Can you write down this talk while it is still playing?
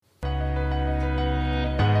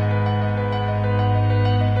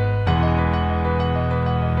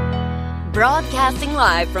Broadcasting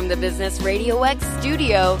live from the Business Radio X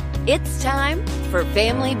studio, it's time for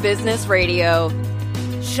Family Business Radio.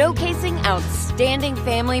 Showcasing outstanding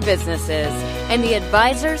family businesses and the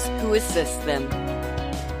advisors who assist them.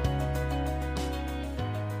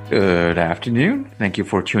 Good afternoon. Thank you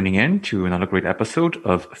for tuning in to another great episode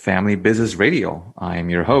of Family Business Radio. I am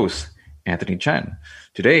your host, Anthony Chen.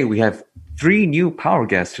 Today, we have 3 new power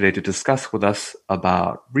guests today to discuss with us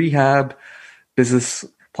about rehab, business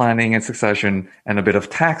planning and succession, and a bit of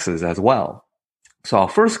taxes as well. So our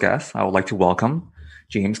first guest, I would like to welcome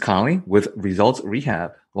James Conley with Results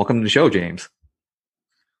Rehab. Welcome to the show, James.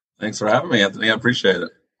 Thanks for having me, Anthony. I appreciate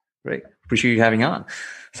it. Great. Appreciate you having on.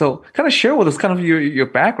 So kind of share with us kind of your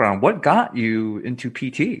background. What got you into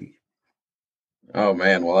PT? Oh,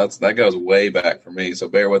 man. Well, that goes way back for me. So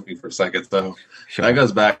bear with me for a second, though. Sure. That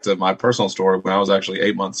goes back to my personal story. When I was actually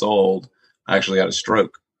 8 months old, I actually had a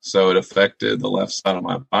stroke. So it affected the left side of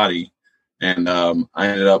my body. And I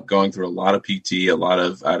ended up going through a lot of PT, I had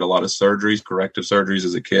a lot of surgeries, corrective surgeries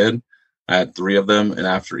as a kid. I had 3 of them. And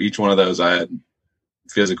after each one of those, I had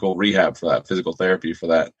physical rehab for that, physical therapy for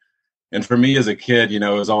that. And for me as a kid, it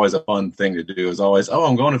was always a fun thing to do. It was always,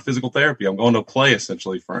 I'm going to physical therapy. I'm going to play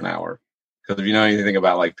essentially for an hour. Because if you know anything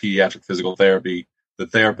about like pediatric physical therapy, the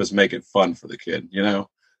therapists make it fun for the kid,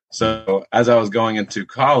 So as I was going into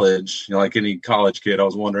college, like any college kid, I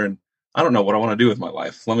was wondering, I don't know what I want to do with my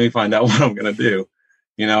life. Let me find out what I'm going to do,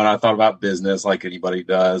 and I thought about business like anybody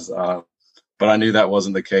does. But I knew that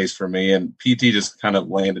wasn't the case for me. And PT just kind of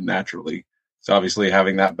landed naturally. So obviously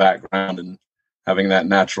having that background and having that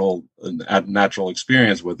natural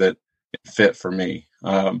experience with it fit for me.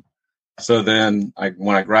 So then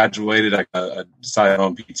when I graduated, I decided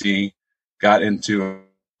on PT, got into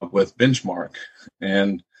with Benchmark,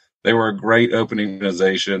 and they were a great opening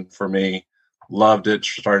organization for me. Loved it,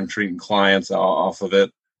 started treating clients off of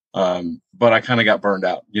it. But I kind of got burned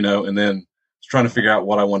out, and then was trying to figure out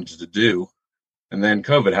what I wanted to do. And then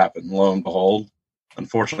COVID happened, lo and behold.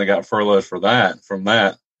 Unfortunately, got furloughed from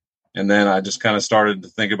that. And then I just kind of started to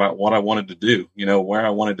think about what I wanted to do, where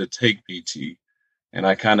I wanted to take PT. And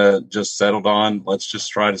I kind of just settled on, let's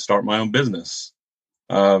just try to start my own business.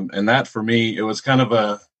 And that for me, it was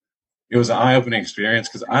it was an eye-opening experience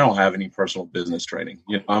because I don't have any personal business training.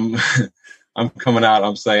 I'm coming out,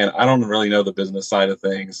 I'm saying, I don't really know the business side of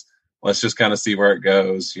things. Let's just kind of see where it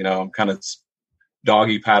goes. I'm kind of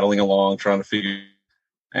doggy paddling along, trying to figure.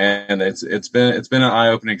 And it's been an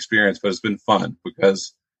eye-opening experience, but it's been fun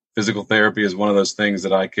because physical therapy is one of those things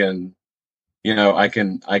that I think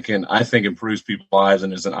improves people's lives,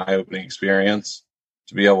 and is an eye-opening experience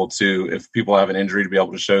to be able to, if people have an injury, to be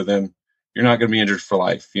able to show them you're not going to be injured for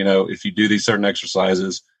life. If you do these certain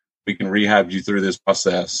exercises, we can rehab you through this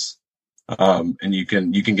process. And you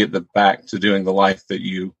can get back to doing the life that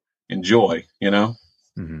you enjoy,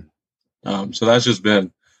 Mm-hmm. So that's just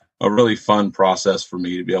been a really fun process for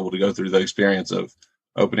me to be able to go through the experience of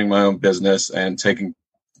opening my own business and taking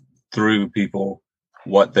through people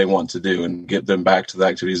what they want to do and get them back to the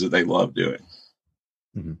activities that they love doing.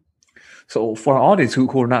 Mm-hmm. So for our audience who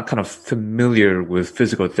are not kind of familiar with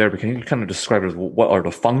physical therapy, can you kind of describe what are the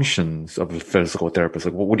functions of a physical therapist?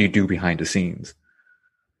 Like what do you do behind the scenes?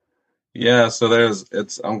 Yeah, so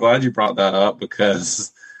I'm glad you brought that up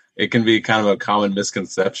because it can be kind of a common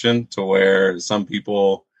misconception to where some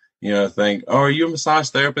people, think, are you a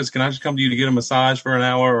massage therapist? Can I just come to you to get a massage for an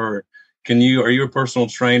hour? Or are you a personal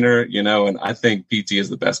trainer? And I think PT is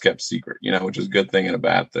the best kept secret, which is a good thing and a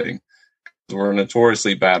bad thing. We're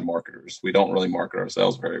notoriously bad marketers. We don't really market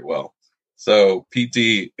ourselves very well. So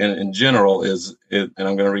PT in general and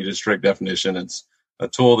I'm going to read a strict definition. It's a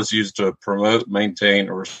tool that's used to promote, maintain,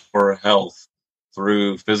 or restore health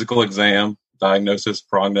through physical exam, diagnosis,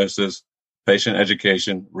 prognosis, patient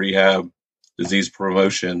education, rehab, disease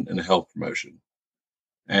promotion, and health promotion.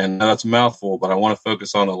 And that's a mouthful, but I want to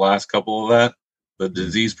focus on the last couple of that, the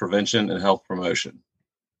disease prevention and health promotion.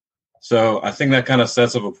 So I think that kind of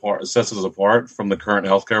sets us apart from the current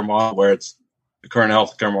healthcare model, where the current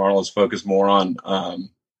healthcare model is focused more on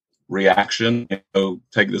reaction.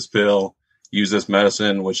 Take this pill, use this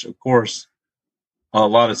medicine, which of course a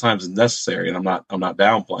lot of times is necessary, and I'm not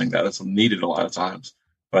downplaying that. It's needed a lot of times.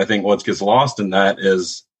 But I think what gets lost in that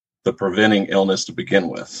is the preventing illness to begin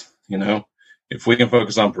with. If we can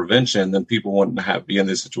focus on prevention, then people wouldn't be in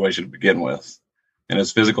this situation to begin with. And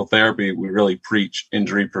as physical therapy, we really preach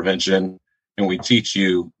injury prevention, and we teach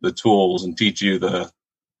you the tools and teach you the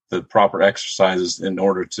proper exercises in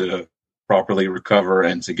order to properly recover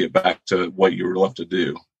and to get back to what you were left to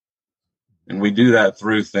do. And we do that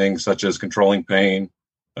through things such as controlling pain,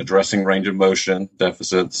 addressing range of motion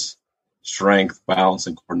deficits, strength, balance,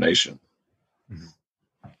 and coordination.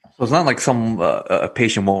 So it's not like a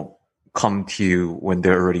patient won't come to you when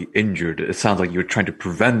they're already injured. It sounds like you're trying to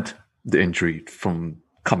prevent the injury from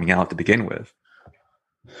coming out to begin with.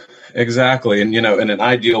 Exactly. And, in an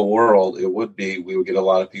ideal world, it would be we would get a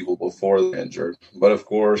lot of people before they're injured. But of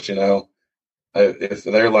course, if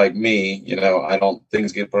they're like me,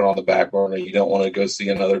 things get put on the back burner. You don't want to go see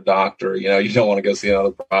another doctor. You don't want to go see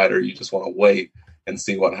another provider. You just want to wait and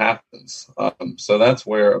see what happens. So that's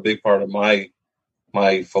where a big part of my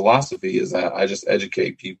philosophy is that I just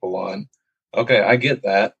educate people on, okay, I get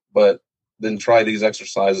that, but then try these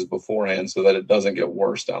exercises beforehand so that it doesn't get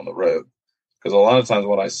worse down the road. Because a lot of times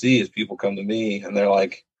what I see is people come to me and they're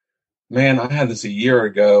like, man, I had this a year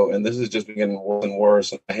ago and this is just getting worse and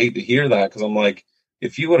worse. And I hate to hear that because I'm like,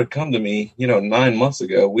 if you would have come to me, 9 months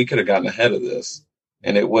ago, we could have gotten ahead of this.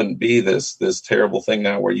 And it wouldn't be this terrible thing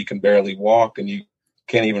now where you can barely walk and you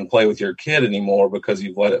can't even play with your kid anymore because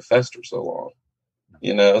you've let it fester so long.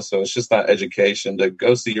 So it's just that education to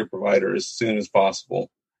go see your provider as soon as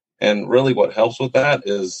possible. And really what helps with that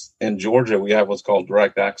is in Georgia, we have what's called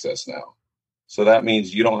direct access now. So that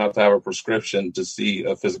means you don't have to have a prescription to see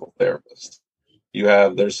a physical therapist.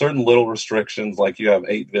 There's certain little restrictions, like you have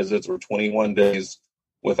 8 visits or 21 days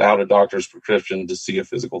without a doctor's prescription to see a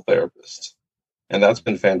physical therapist. And that's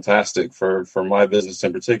been fantastic for my business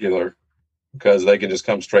in particular, because they can just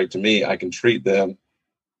come straight to me. I can treat them.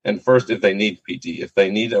 And first, if they need PT, if they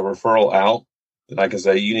need a referral out, then I can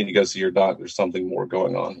say, you need to go see your doctor. There's something more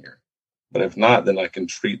going on here. But if not, then I can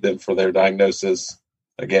treat them for their diagnosis,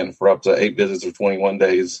 again, for up to 8 visits or 21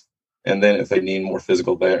 days. And then if they need more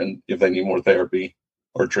physical and if they need more therapy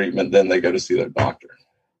or treatment, then they go to see their doctor.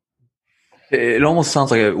 It almost sounds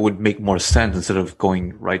like it would make more sense instead of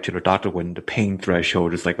going right to the doctor when the pain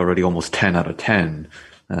threshold is like already almost 10 out of 10.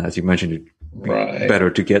 As you mentioned, it'd be better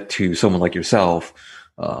to get to someone like yourself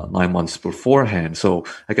 9 months beforehand. So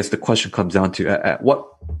I guess the question comes down to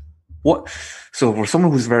so for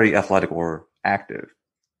someone who's very athletic or active,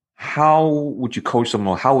 how would you coach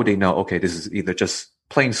someone? How would they know, okay, this is either just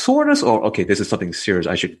plain soreness or, okay, this is something serious.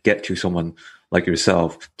 I should get to someone like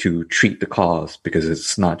yourself to treat the cause because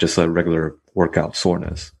it's not just a regular workout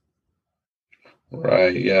soreness.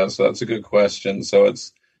 Right. Yeah. So that's a good question. So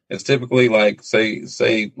it's typically like,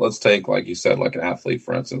 say, let's take, like you said, like an athlete,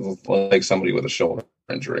 for instance, let's take somebody with a shoulder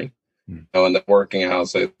injury, and they're working out,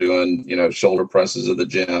 say doing, shoulder presses at the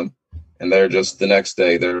gym. And they're just the next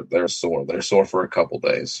day they're sore. They're sore for a couple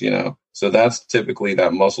days, So that's typically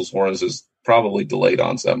that muscle soreness is probably delayed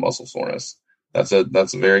onset muscle soreness. That's a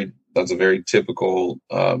very typical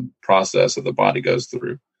process that the body goes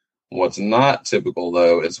through. What's not typical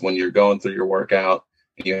though is when you're going through your workout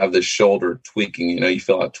and you have this shoulder tweaking. You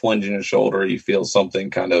feel a twinge in your shoulder. You feel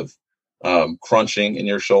something kind of crunching in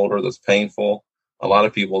your shoulder that's painful. A lot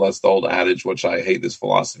of people, that's the old adage, which I hate, this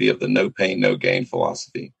philosophy of the no pain, no gain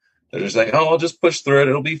philosophy. They're just like, oh, I'll just push through it.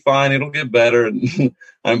 It'll be fine. It'll get better. And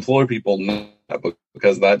I implore people not,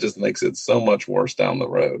 because that just makes it so much worse down the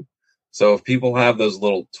road. So if people have those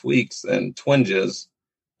little tweaks and twinges,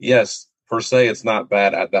 yes, per se, it's not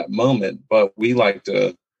bad at that moment, but we like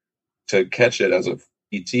to catch it as a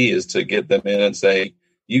PT is to get them in and say,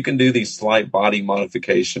 you can do these slight body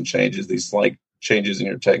modification changes, these slight changes in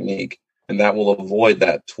your technique, and that will avoid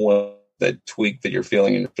that tweak that you're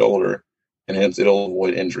feeling in your shoulder. And hence it'll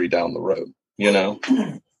avoid injury down the road,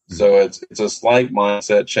 So it's a slight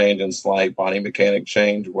mindset change and slight body mechanic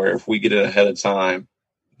change where if we get it ahead of time,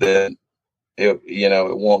 then it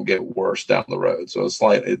won't get worse down the road. So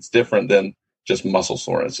it's different than just muscle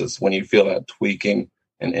soreness. It's when you feel that tweaking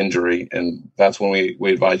and injury, and that's when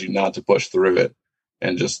we advise you not to push through it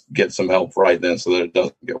and just get some help right then so that it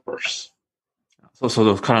doesn't get worse. So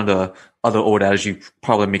those kind of the other old adage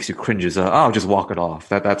probably makes you cringe is, I'll just walk it off.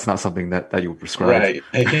 That's not something that you would prescribe. Right.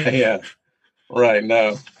 Yeah. Right.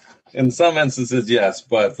 No. In some instances, yes,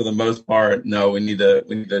 but for the most part, no. We need to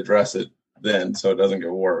address it then so it doesn't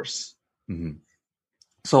get worse. Mm-hmm.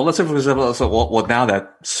 So let's say, for example, now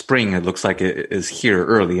that spring, it looks like it is here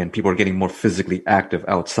early, and people are getting more physically active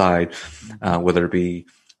outside, whether it be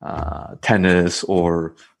tennis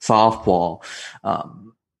or softball.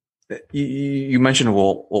 You mentioned,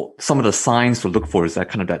 some of the signs to look for is that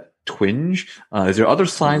kind of that twinge. Is there other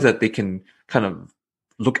signs that they can kind of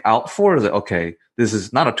look out for? Is that, okay, this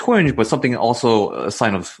is not a twinge, but something also a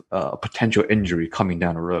sign of potential injury coming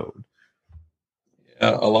down the road?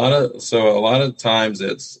 Yeah, a lot of times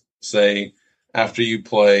it's, say, after you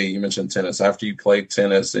play, you mentioned tennis, after you play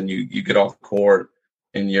tennis and you get off court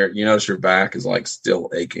and you notice your back is like still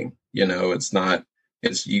aching. It's not.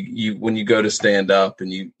 It's you when you go to stand up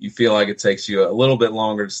and you feel like it takes you a little bit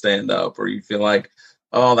longer to stand up, or you feel like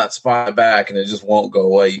oh, that spot back, and it just won't go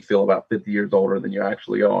away. You feel about 50 years older than you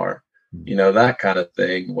actually are. You know, that kind of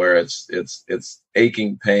thing, where it's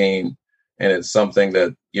aching pain, and it's something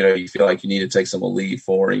that, you know, you feel like you need to take some Aleve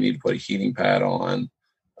for, you need to put a heating pad on.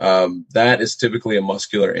 That is typically a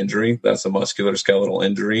muscular injury. That's a muscular skeletal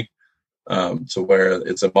injury, to where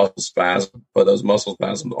it's a muscle spasm, but those muscle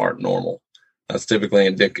spasms aren't normal. That's typically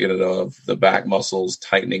indicative of the back muscles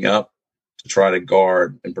tightening up to try to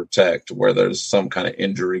guard and protect where there's some kind of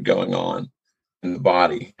injury going on in the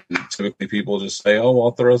body. And typically people just say, oh, well,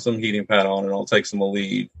 I'll throw some heating pad on and I'll take some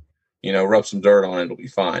Aleve, you know, rub some dirt on it, it'll be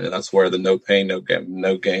fine. And that's where the no pain, no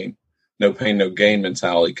gain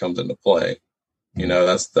mentality comes into play. You know,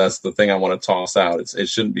 that's the thing I want to toss out. It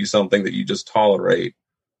shouldn't be something that you just tolerate,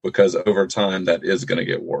 because over time that is going to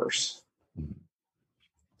get worse.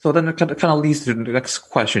 So then it kind of leads to the next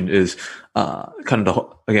question is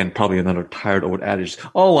again, probably another tired old adage.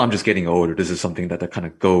 Oh, I'm just getting older. This is something that kind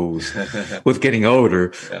of goes with getting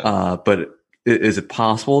older. Yeah. But is it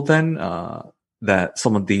possible then that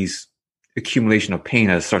some of these accumulation of pain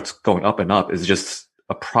as starts going up and up is just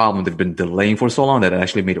a problem they've been delaying for so long that it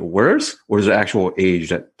actually made it worse? Or is it actual age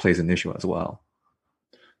that plays an issue as well?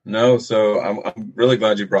 No. So I'm really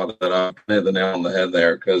glad you brought that up. Hit the nail on the head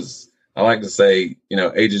there, because I like to say, you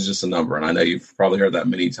know, age is just a number. And I know you've probably heard that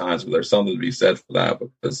many times, but there's something to be said for that,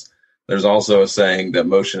 because there's also a saying that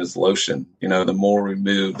motion is lotion. You know, the more we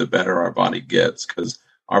move, the better our body gets, because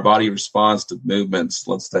our body responds to movements.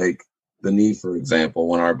 Let's take the knee, for example.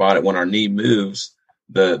 When our knee moves,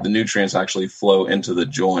 the nutrients actually flow into the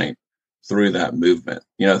joint through that movement.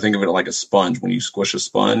 You know, think of it like a sponge. When you squish a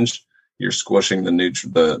sponge, you're squishing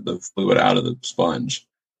the fluid out of the sponge.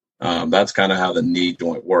 That's kind of how the knee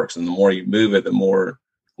joint works. And the more you move it, the more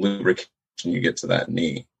lubrication you get to that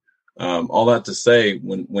knee. All that to say,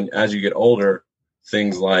 when as you get older,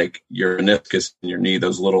 things like your meniscus in your knee,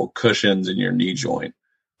 those little cushions in your knee joint,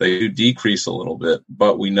 they do decrease a little bit.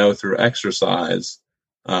 But we know through exercise,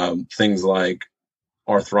 things like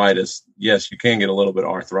arthritis, yes, you can get a little bit of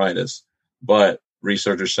arthritis, but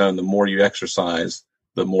research has shown the more you exercise,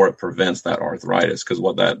 the more it prevents that arthritis. Because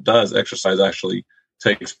what that does, exercise actually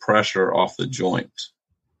takes pressure off the joint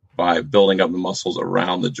by building up the muscles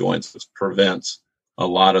around the joints, which prevents a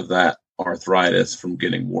lot of that arthritis from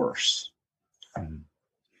getting worse.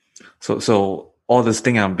 So all this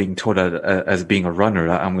thing I'm being told as being a runner,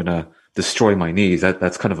 I'm going to destroy my knees.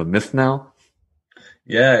 That's kind of a myth now.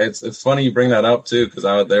 Yeah, it's funny you bring that up too, because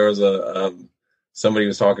there was somebody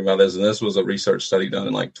was talking about this, and this was a research study done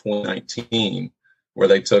in like 2019, where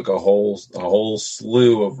they took a whole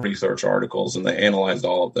slew of research articles and they analyzed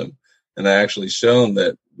all of them, and they actually shown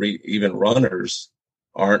that even runners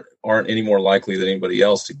aren't any more likely than anybody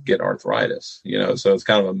else to get arthritis. You know, so it's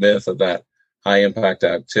kind of a myth that high impact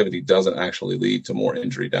activity doesn't actually lead to more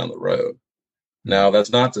injury down the road. Now,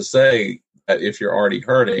 that's not to say that if you're already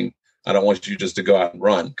hurting, I don't want you just to go out and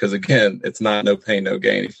run, because again, it's not no pain, no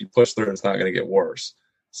gain. If you push through, it's not going to get worse.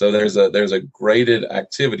 So there's a graded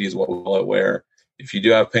activity is what we call it, where if you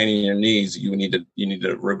do have pain in your knees, you need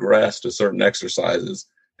to regress to certain exercises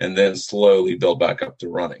and then slowly build back up to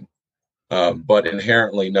running. But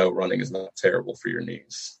inherently, no, running is not terrible for your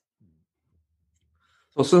knees.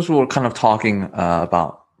 So since we're kind of talking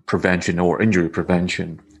about prevention or injury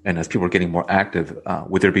prevention, and as people are getting more active,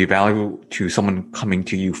 would there be value to someone coming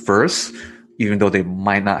to you first, even though they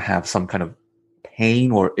might not have some kind of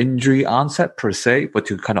pain or injury onset per se, but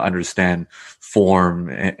to kind of understand form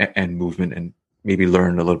and movement and maybe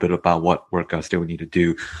learn a little bit about what workouts they would need to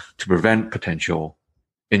do to prevent potential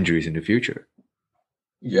injuries in the future?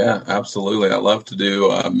 Yeah, absolutely. I love to do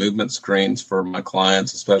movement screens for my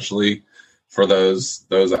clients, especially for those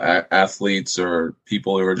athletes or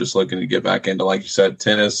people who are just looking to get back into, like you said,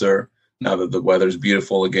 tennis, or now that the weather's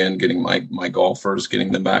beautiful again, getting my golfers,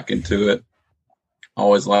 getting them back into it. I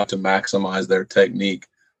always like to maximize their technique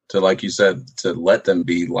to, like you said, to let them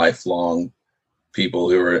be lifelong people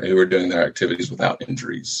who are doing their activities without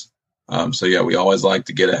injuries. So yeah, we always like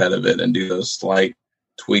to get ahead of it and do those slight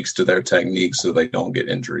tweaks to their technique so they don't get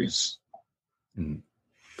injuries. Mm-hmm.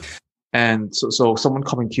 And so someone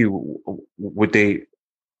coming to you, would they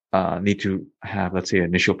need to have, let's say,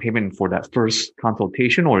 initial payment for that first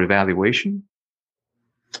consultation or evaluation?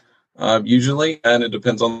 Usually, and it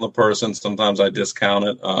depends on the person. Sometimes I discount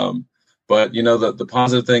it. But, you know, the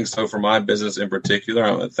positive thing, so for my business in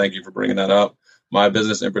particular, thank you for bringing that up. My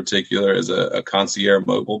business in particular is a concierge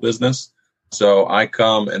mobile business. So I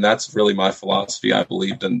come, and that's really my philosophy. I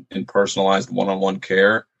believed in personalized one-on-one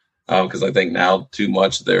care. Because I think now too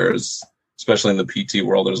much especially in the PT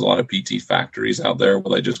world, there's a lot of PT factories out there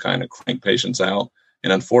where they just kind of crank patients out.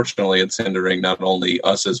 And unfortunately, it's hindering not only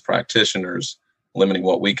us as practitioners, limiting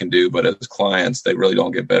what we can do, but as clients, they really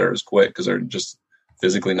don't get better as quick because they're just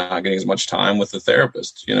physically not getting as much time with the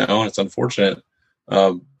therapist, and it's unfortunate.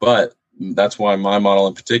 But that's why my model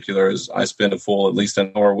in particular is I spend a full at least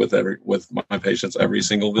an hour with my patients every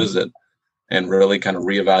single visit and really kind of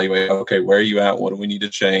reevaluate, okay, where are you at? What do we need to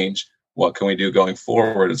change? What can we do going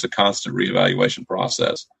forward? It's a constant reevaluation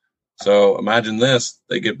process. So imagine this,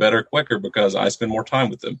 they get better quicker because I spend more time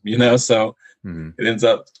with them, so it ends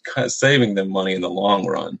up kind of saving them money in the long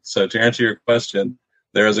run. So to answer your question,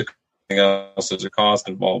 there's a cost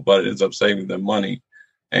involved, but it ends up saving them money.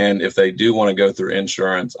 And if they do want to go through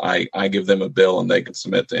insurance, I give them a bill and they can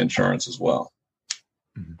submit to insurance as well.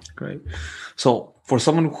 Great. So for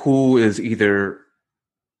someone who is either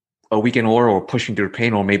a weekend or pushing through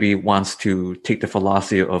pain, or maybe wants to take the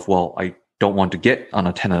philosophy of, well, I don't want to get on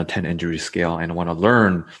a 10 out of 10 injury scale and I want to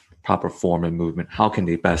learn proper form and movement, how can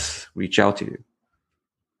they best reach out to you?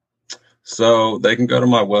 So they can go to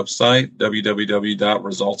my website,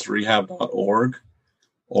 www.resultsrehab.org,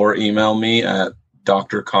 or email me at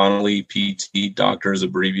Dr. Connolly PT, doctor is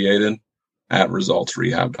abbreviated, at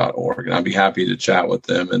resultsrehab.org. And I'd be happy to chat with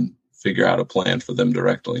them and figure out a plan for them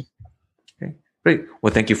directly. Okay, great.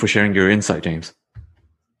 Well, thank you for sharing your insight, James.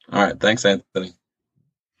 All right. Thanks, Anthony.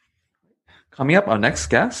 Coming up, our next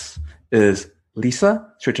guest is Lisa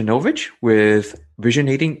Sretanovich with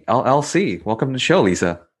Visionating LLC. Welcome to the show,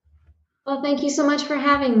 Lisa. Well, thank you so much for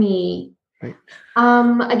having me. Great.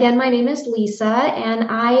 Again, my name is Lisa, and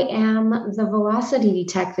I am the Velocity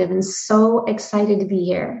Detective, and so excited to be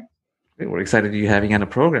here. Great. We're excited you having on a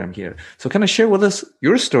program here. So kind of share with us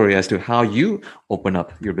your story as to how you open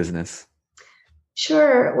up your business.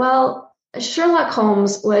 Sure. Well, Sherlock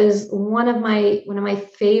Holmes was one of my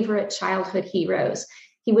favorite childhood heroes.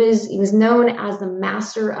 He was known as the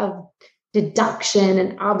master of deduction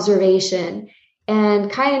and observation,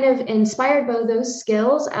 and kind of inspired by those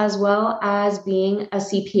skills as well as being a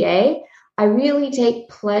CPA. I really take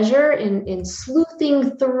pleasure in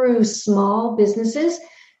sleuthing through small businesses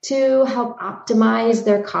to help optimize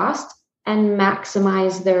their cost and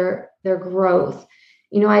maximize their growth.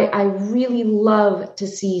 I really love to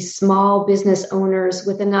see small business owners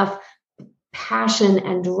with enough passion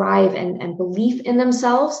and drive and belief in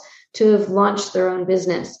themselves to have launched their own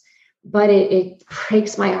business. But it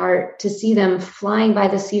breaks my heart to see them flying by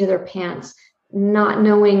the seat of their pants, not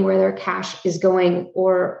knowing where their cash is going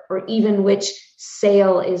or even which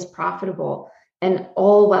sale is profitable, and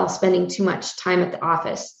all while spending too much time at the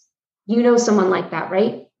office. You know someone like that,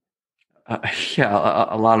 right? Yeah,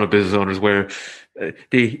 a lot of business owners where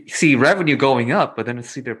they see revenue going up, but then they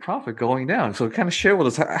see their profit going down. So kind of share with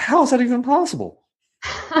us, how is that even possible?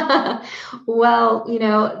 Well,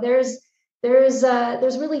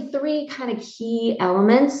 there's really three kind of key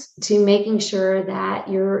elements to making sure that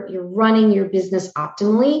you're running your business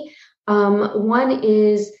optimally. One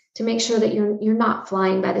is to make sure that you're not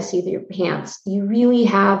flying by the seat of your pants. You really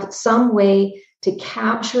have some way to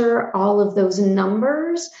capture all of those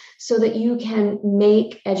numbers so that you can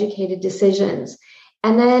make educated decisions.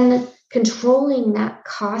 And then controlling that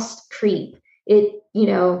cost creep.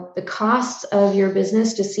 The costs of your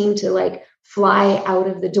business just seem to fly out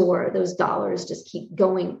of the door. Those dollars just keep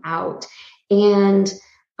going out. And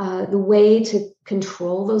the way to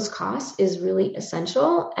control those costs is really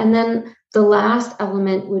essential. And then the last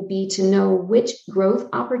element would be to know which growth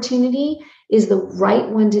opportunity is the right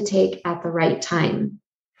one to take at the right time.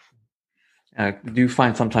 Do you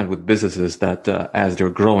find sometimes with businesses that as they're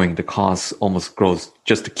growing, the cost almost grows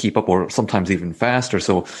just to keep up, or sometimes even faster?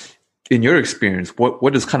 So in your experience,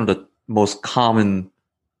 what is kind of the most common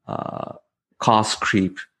cost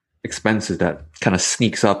creep expenses that kind of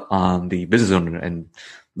sneaks up on the business owner, and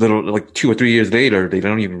 2 or 3 years later, they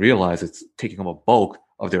don't even realize it's taking up a bulk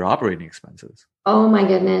of their operating expenses? Oh my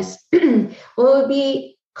goodness. Well, it would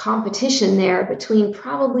be competition there between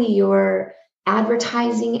probably your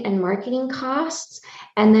advertising and marketing costs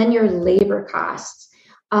and then your labor costs.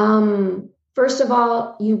 First of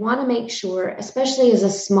all, you want to make sure, especially as a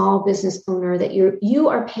small business owner, that you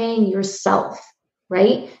are paying yourself,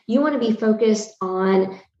 right? You want to be focused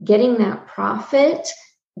on getting that profit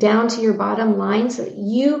down to your bottom line so that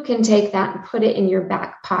you can take that and put it in your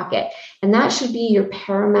back pocket. And that should be your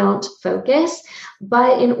paramount focus.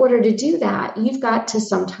 But in order to do that, you've got to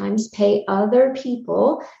sometimes pay other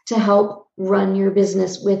people to help run your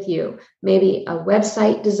business with you. Maybe a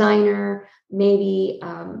website designer, maybe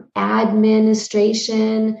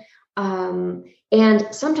administration. And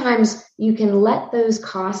sometimes you can let those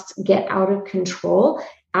costs get out of control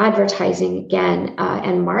advertising again,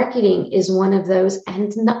 and marketing is one of those.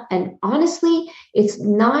 And honestly, it's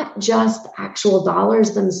not just actual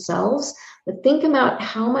dollars themselves, but think about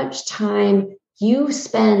how much time you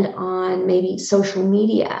spend on maybe social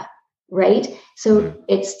media, right? So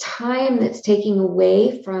it's time that's taking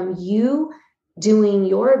away from you doing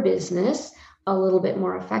your business a little bit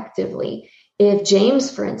more effectively. If James,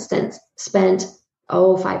 for instance, spent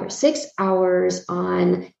 5 or 6 hours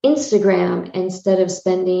on Instagram instead of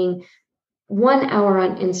spending 1 hour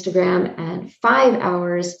on Instagram and 5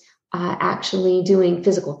 hours actually doing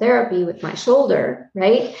physical therapy with my shoulder,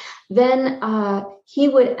 right? Then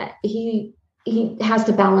he has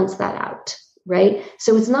to balance that out, right?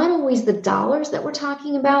 So it's not always the dollars that we're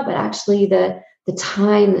talking about, but actually the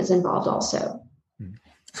time that's involved also.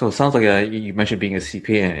 So it sounds like you mentioned being a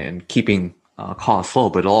CPA and keeping costs low,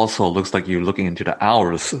 but it also looks like you're looking into the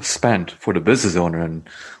hours spent for the business owner and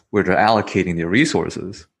where they're allocating their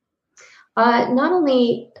resources. Not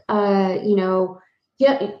only,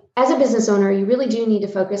 as a business owner, you really do need to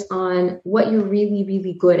focus on what you're really,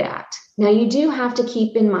 really good at. Now, you do have to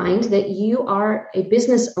keep in mind that you are a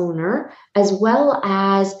business owner as well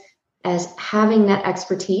as having that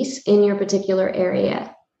expertise in your particular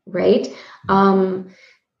area, right?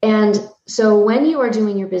 And so when you are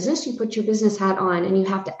doing your business, you put your business hat on and you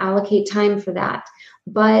have to allocate time for that.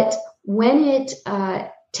 But when it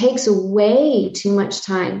takes away too much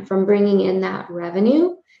time from bringing in that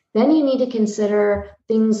revenue, then you need to consider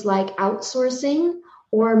things like outsourcing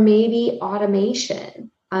or maybe automation.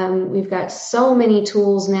 We've got so many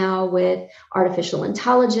tools now with artificial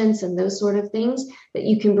intelligence and those sort of things that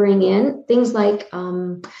you can bring in. Things like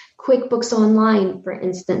QuickBooks Online, for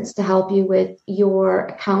instance, to help you with your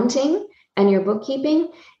accounting and your bookkeeping.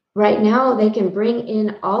 Right now, they can bring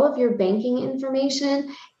in all of your banking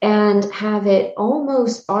information and have it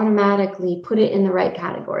almost automatically put it in the right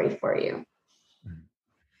category for you.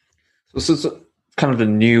 So it's kind of the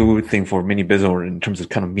new thing for many business owners in terms of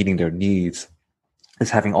kind of meeting their needs is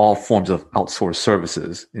having all forms of outsourced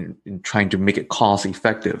services in trying to make it cost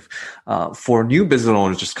effective. For new business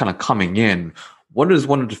owners just kind of coming in, what is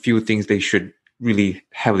one of the few things they should really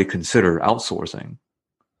heavily consider outsourcing?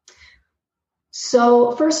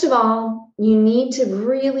 So first of all, you need to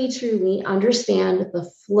really, truly understand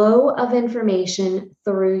the flow of information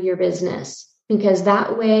through your business, because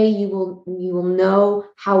that way you will know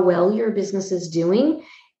how well your business is doing.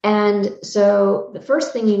 And so the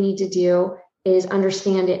first thing you need to do is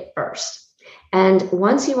understand it first. And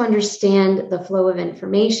once you understand the flow of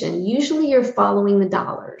information, usually you're following the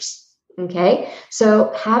dollars. Okay.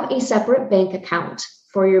 So have a separate bank account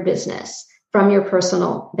for your business from your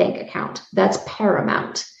personal bank account. That's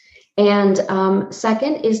paramount. And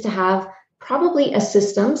second is to have probably a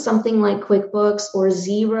system, something like QuickBooks or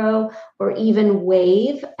Xero or even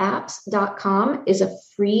WaveApps.com is a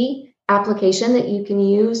free application that you can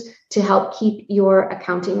use to help keep your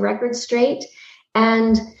accounting records straight.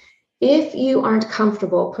 And if you aren't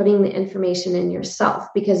comfortable putting the information in yourself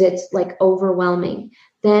because it's like overwhelming,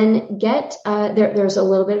 then there's a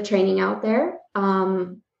little bit of training out there,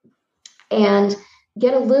 and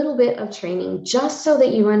get a little bit of training just so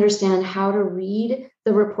that you understand how to read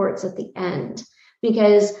the reports at the end,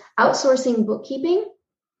 because outsourcing bookkeeping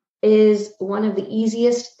is one of the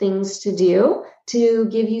easiest things to do to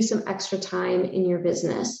give you some extra time in your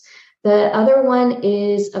business. The other one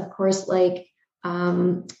is, of course, like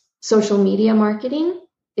social media marketing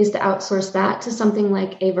is to outsource that to something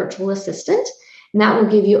like a virtual assistant. And that will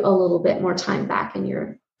give you a little bit more time back in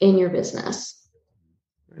your business.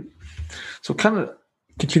 So kind of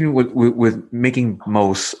continue with making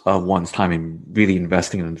most of one's time and really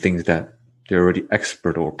investing in things that they're already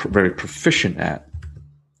expert or very proficient at.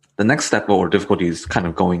 The next step or difficulty is kind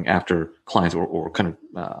of going after clients or kind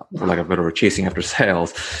of, for lack of a better word, chasing after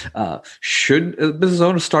sales. Should a business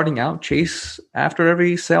owner starting out chase after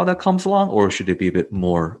every sale that comes along, or should they be a bit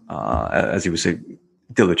more, as you would say,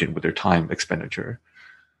 diligent with their time expenditure?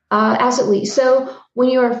 Absolutely. So when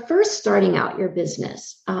you are first starting out your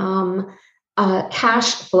business,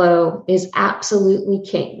 cash flow is absolutely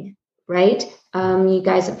king, right? You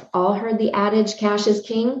guys have all heard the adage, cash is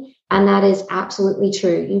king, and that is absolutely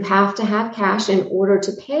true. You have to have cash in order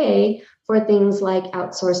to pay for things like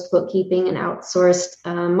outsourced bookkeeping and outsourced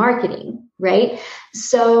marketing, right?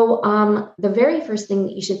 So the very first thing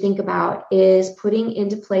that you should think about is putting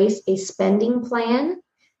into place a spending plan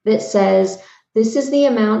that says, this is the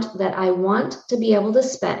amount that I want to be able to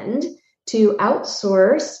spend to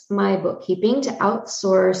outsource my bookkeeping, to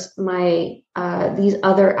outsource my these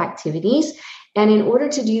other activities. And in order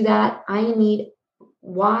to do that, I need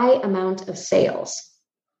Y amount of sales.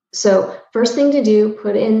 So first thing to do,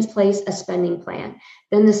 put in place a spending plan.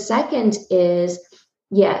 Then the second is,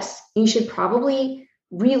 yes, you should probably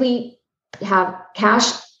really have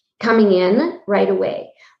cash coming in right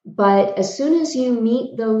away. But as soon as you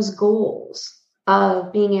meet those goals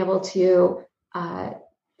of being able to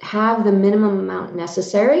have the minimum amount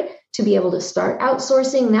necessary to be able to start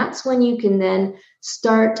outsourcing, that's when you can then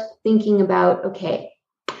start thinking about, okay,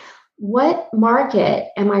 what market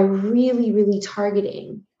am I really, really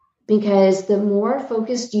targeting? Because the more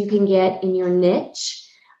focused you can get in your niche,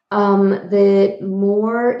 the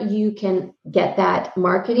more you can get that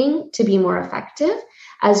marketing to be more effective,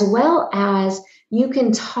 as well as you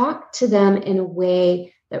can talk to them in a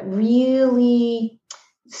way that really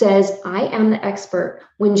says, I am the expert.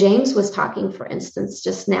 When James was talking, for instance,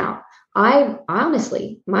 just now, I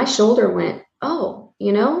honestly, my shoulder went, oh,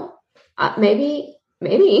 maybe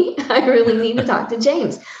I really need to talk to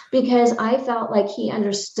James, because I felt like he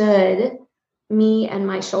understood me and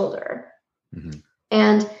my shoulder. Mm-hmm.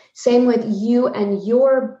 And same with you and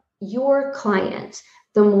your client.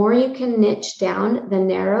 The more you can niche down, the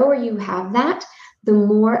narrower you have that, the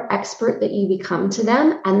more expert that you become to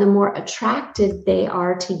them and the more attracted they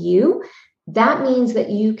are to you. That means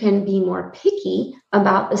that you can be more picky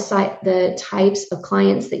about the types of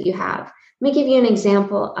clients that you have. Let me give you an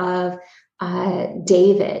example of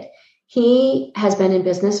David. He has been in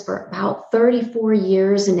business for about 34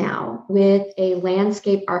 years now with a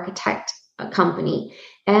landscape architect company,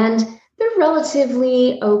 and they're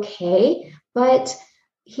relatively okay, but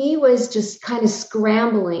he was just kind of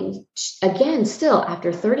scrambling again, still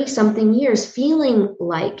after 30 something years, feeling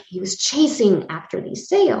like he was chasing after these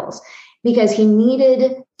sales because he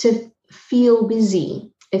needed to feel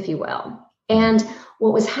busy, if you will. And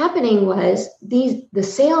what was happening was the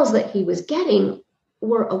sales that he was getting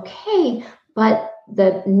were okay, but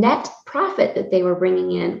the net profit that they were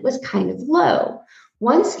bringing in was kind of low.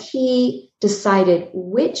 Once he decided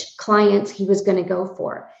which clients he was going to go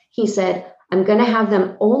for, he said, I'm going to have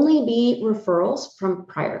them only be referrals from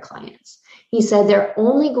prior clients. He said they're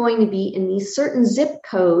only going to be in these certain zip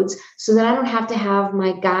codes so that I don't have to have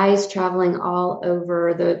my guys traveling all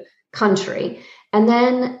over the country. And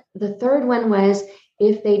then the third one was,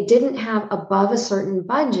 if they didn't have above a certain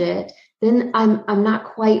budget, then I'm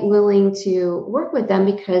not quite willing to work with them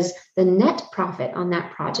because the net profit on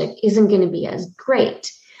that project isn't going to be as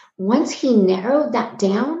great. Once he narrowed that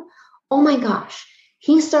down, oh my gosh,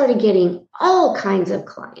 he started getting all kinds of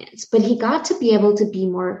clients, but he got to be able to be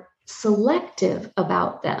more selective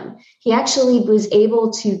about them. He actually was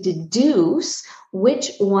able to deduce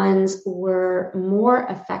which ones were more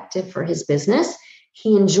effective for his business.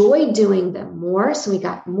 He enjoyed doing them more, so he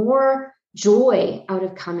got more joy out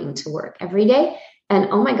of coming to work every day. And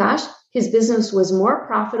oh my gosh, his business was more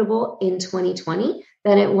profitable in 2020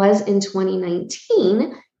 than it was in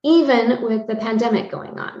 2019, even with the pandemic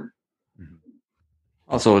going on.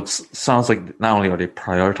 Also, it sounds like not only are they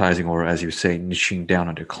prioritizing or, as you say, niching down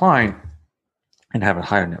on their client and have a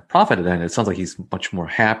higher net profit, then it sounds like he's much more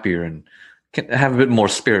happier and can have a bit more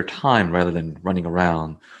spare time rather than running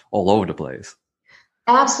around all over the place.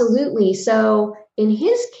 Absolutely. So in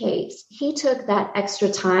his case, he took that extra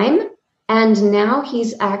time, and now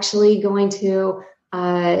he's actually going to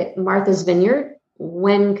Martha's Vineyard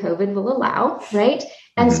when COVID will allow, right?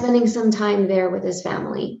 And spending some time there with his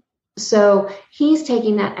family. So he's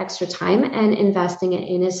taking that extra time and investing it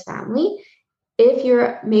in his family. If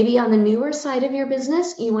you're maybe on the newer side of your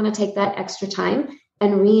business, you want to take that extra time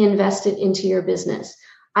and reinvest it into your business.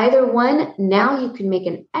 Either one, now you can make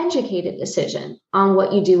an educated decision on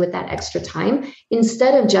what you do with that extra time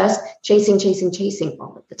instead of just chasing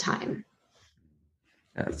all of the time.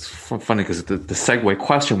 Yeah, it's funny because the segue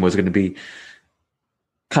question was going to be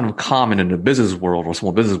kind of common in the business world or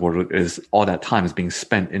small business world is all that time is being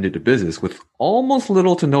spent into the business with almost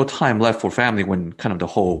little to no time left for family, when kind of the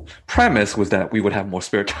whole premise was that we would have more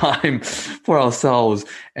spare time for ourselves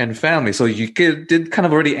and family. So you did kind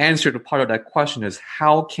of already answer the part of that question is,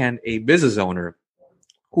 how can a business owner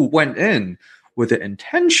who went in with the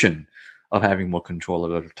intention of having more control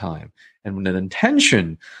over their time and with an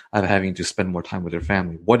intention of having to spend more time with their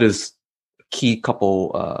family, what is a key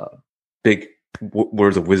couple big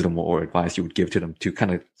words of wisdom or advice you would give to them to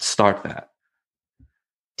kind of start that?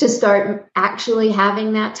 To start actually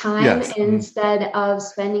having that time instead of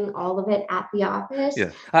spending all of it at the office.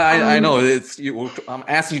 Yeah, I know I'm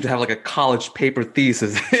asking you to have like a college paper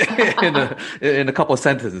thesis in a couple of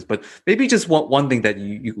sentences, but maybe just one thing that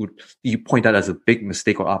you point out as a big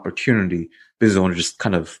mistake or opportunity business owners just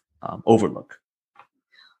kind of overlook.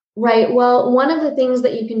 Right. Well, one of the things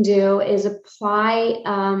that you can do is apply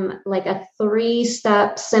like a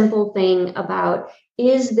 3-step simple thing about,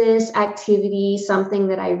 is this activity something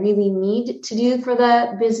that I really need to do for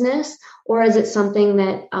the business, or is it something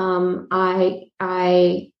that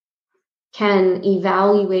I can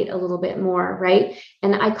evaluate a little bit more, right?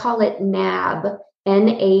 And I call it NAB,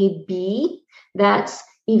 NAB. That's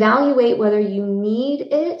evaluate whether you need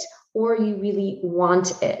it or you really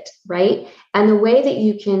want it, right? And the way that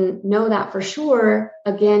you can know that for sure,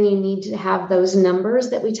 again, you need to have those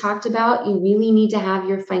numbers that we talked about. You really need to have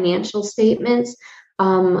your financial statements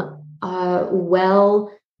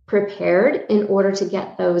well prepared in order to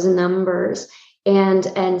get those numbers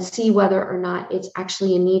and see whether or not it's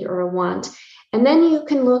actually a need or a want. And then you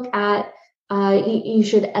can look at, you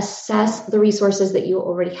should assess the resources that you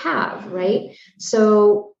already have, right?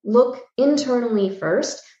 So look internally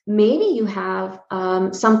first. Maybe you have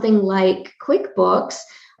something like QuickBooks.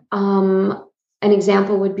 An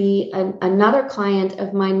example would be another client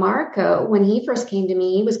of mine, Marco. When he first came to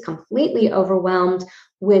me, he was completely overwhelmed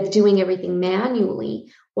with doing everything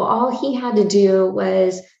manually. Well, all he had to do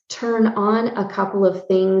was turn on a couple of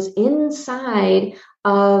things inside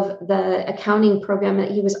of the accounting program that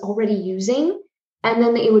he was already using, and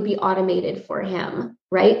then it would be automated for him,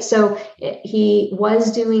 right? So he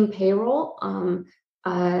was doing payroll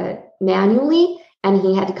manually, and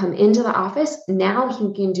he had to come into the office. Now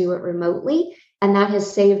he can do it remotely, and that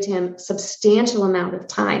has saved him substantial amount of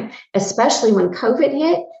time, especially when COVID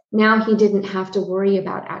hit. Now he didn't have to worry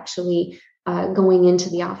about actually going into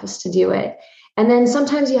the office to do it. And then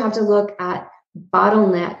sometimes you have to look at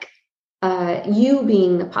bottleneck, you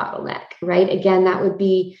being the bottleneck, right? Again, that would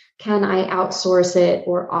be, can I outsource it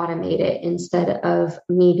or automate it instead of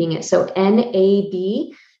me being it? So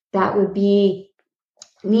NAB, that would be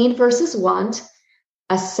need versus want,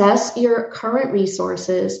 assess your current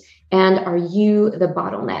resources, and are you the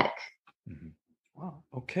bottleneck? Wow.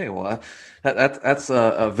 Okay. Well, that's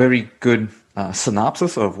a very good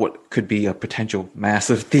synopsis of what could be a potential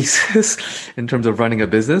massive thesis in terms of running a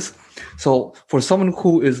business. So for someone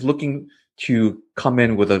who is looking to come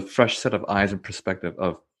in with a fresh set of eyes and perspective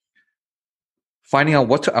of finding out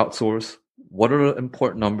what to outsource, what are the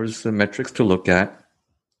important numbers and metrics to look at,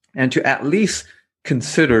 and to at least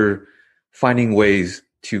consider finding ways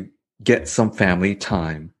to get some family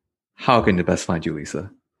time, how can they best find you,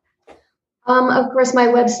 Lisa? Of course, my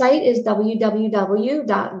website is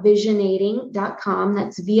www.visionating.com.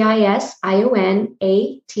 That's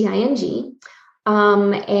VISIONATING.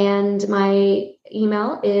 And my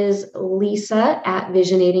email is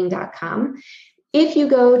lisa@visionating.com. If you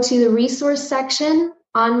go to the resource section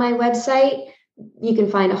on my website, you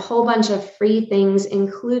can find a whole bunch of free things,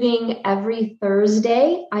 including every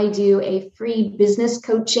Thursday, I do a free business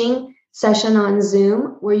coaching session on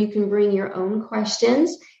Zoom where you can bring your own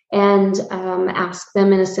questions and ask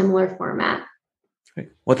them in a similar format. Great.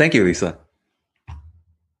 Well, thank you, Lisa. All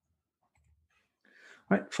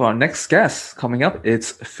right, for our next guest coming up,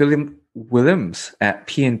 it's Phil Williams at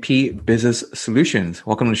P&P Business Solutions.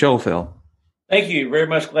 Welcome to the show, Phil. Thank you. Very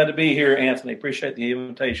much glad to be here, Anthony. Appreciate the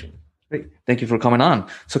invitation. Great. Thank you for coming on.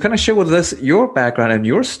 So kind of share with us your background and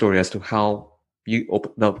your story as to how you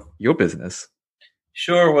opened up your business.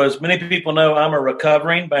 Sure. Well, as many people know, I'm a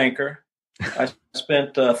recovering banker. I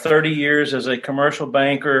spent 30 years as a commercial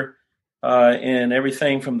banker in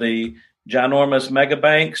everything from the ginormous mega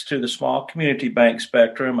banks to the small community bank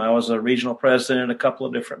spectrum. I was a regional president in a couple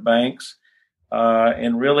of different banks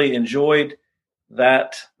and really enjoyed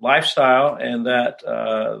that lifestyle and that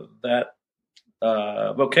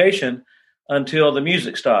vocation until the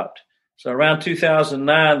music stopped. So around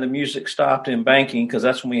 2009, the music stopped in banking because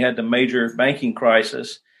that's when we had the major banking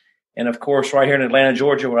crisis. And of course, right here in Atlanta,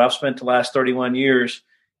 Georgia, where I've spent the last 31 years,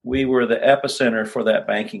 we were the epicenter for that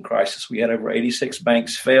banking crisis. We had over 86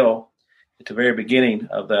 banks fail at the very beginning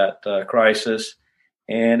of that crisis.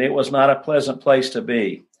 And it was not a pleasant place to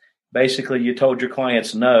be. Basically, you told your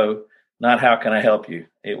clients no, not how can I help you.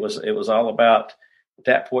 It was all about, at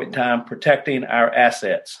that point in time, protecting our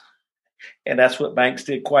assets. And that's what banks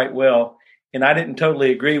did quite well. And I didn't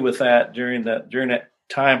totally agree with that during that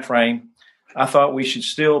time frame. I thought we should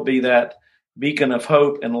still be that beacon of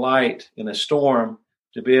hope and light in a storm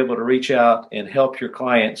to be able to reach out and help your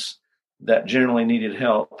clients that generally needed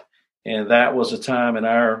help. And that was a time in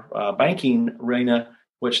our banking arena,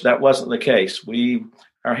 which that wasn't the case.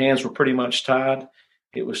 Our hands were pretty much tied.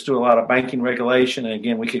 It was still a lot of banking regulation. And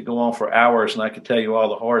again, we could go on for hours and I could tell you all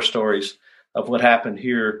the horror stories of what happened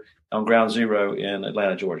here on ground zero in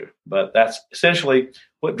Atlanta, Georgia. But that's essentially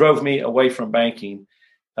what drove me away from banking.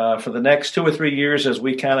 For the next 2 or 3 years, as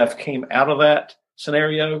we kind of came out of that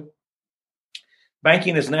scenario.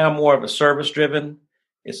 Banking is now more of a service driven.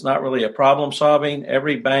 It's not really a problem solving.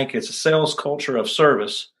 Every bank, it's a sales culture of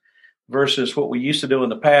service versus what we used to do in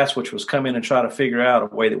the past, which was come in and try to figure out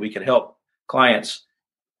a way that we could help clients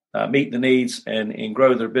meet the needs and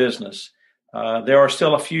grow their business. There are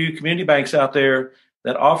still a few community banks out there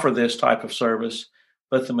that offer this type of service,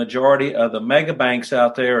 but the majority of the mega banks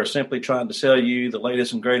out there are simply trying to sell you the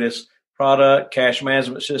latest and greatest product, cash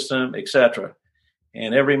management system, etc.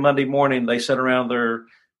 And every Monday morning, they sit around their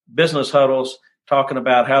business huddles talking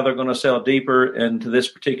about how they're going to sell deeper into this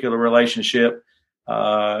particular relationship.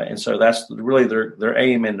 And so that's really their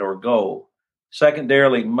aim and their goal.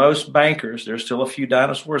 Secondarily, most bankers, there's still a few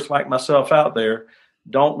dinosaurs like myself out there,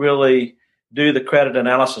 don't really do the credit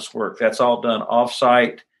analysis work. That's all done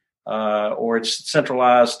offsite, or it's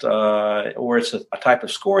centralized, or it's a type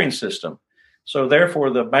of scoring system. So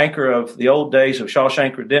therefore, the banker of the old days of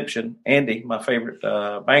Shawshank Redemption, Andy, my favorite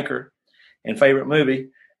banker and favorite movie,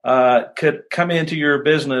 could come into your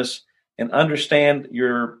business and understand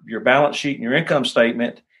your balance sheet and your income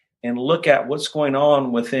statement and look at what's going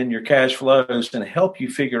on within your cash flows and help you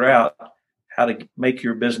figure out how to make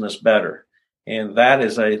your business better. And that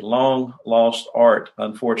is a long lost art,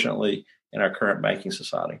 unfortunately, in our current banking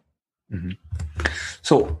society. Mm-hmm.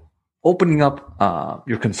 So opening up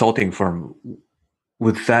your consulting firm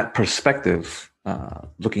with that perspective,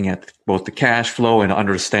 looking at both the cash flow and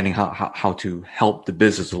understanding how to help the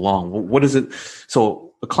business along, what is it?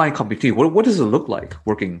 So a client committee, what does it look like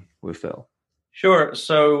working with Phil? Sure.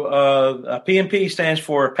 So PMP stands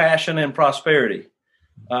for Passion and Prosperity.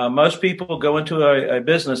 Most people go into a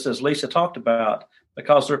business, as Lisa talked about,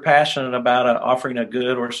 because they're passionate about offering a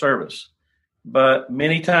good or service. But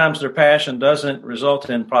many times their passion doesn't result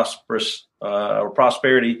in prosperous or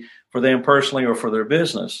prosperity for them personally or for their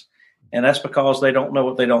business. And that's because they don't know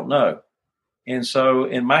what they don't know. And so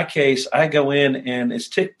in my case, I go in and it's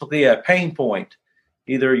typically a pain point.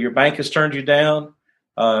 Either your bank has turned you down,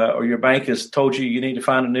 or your bank has told you need to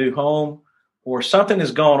find a new home, or something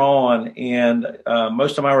has gone on. And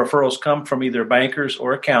most of my referrals come from either bankers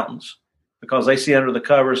or accountants because they see under the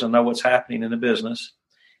covers and know what's happening in the business.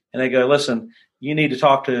 And they go, listen, you need to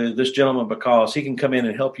talk to this gentleman because he can come in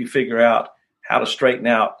and help you figure out how to straighten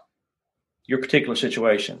out your particular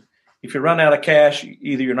situation. If you run out of cash,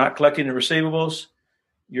 either you're not collecting the receivables,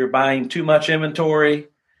 you're buying too much inventory,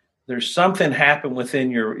 there's something happened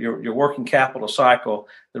within your working capital cycle,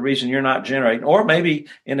 the reason you're not generating. Or maybe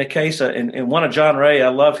in the case in one of John Ray, I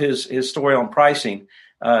love his story on pricing.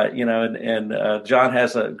 John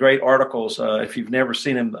has great articles. If you've never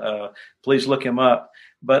seen him, please look him up.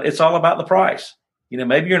 But it's all about the price.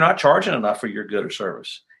 Maybe you're not charging enough for your good or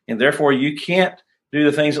service, and therefore you can't do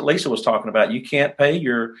the things that Lisa was talking about. You can't pay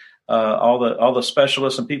your all the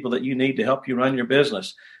specialists and people that you need to help you run your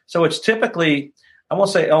business. So it's typically, I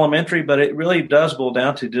won't say elementary, but it really does boil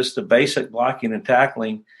down to just the basic blocking and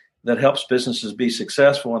tackling that helps businesses be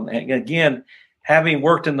successful. And again, having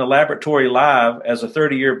worked in the laboratory live as a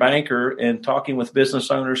 30-year banker and talking with business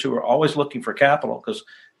owners who are always looking for capital, because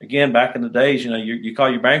again, back in the days, you call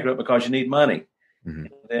your banker up because you need money. Mm-hmm.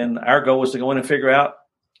 And our goal was to go in and figure out,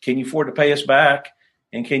 can you afford to pay us back?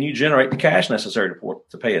 And can you generate the cash necessary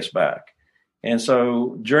to pay us back? And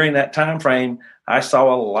so during that time frame, I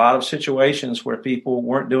saw a lot of situations where people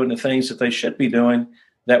weren't doing the things that they should be doing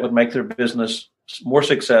that would make their business more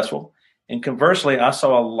successful. And conversely, I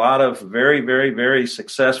saw a lot of very, very, very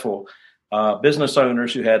successful business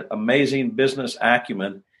owners who had amazing business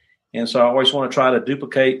acumen. And so I always want to try to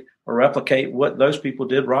duplicate or replicate what those people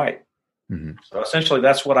did right. Mm-hmm. So essentially,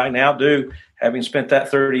 that's what I now do, having spent that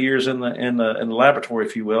 30 years in the laboratory,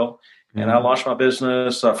 if you will. And mm-hmm. I launched my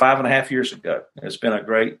business 5.5 years ago. It's been a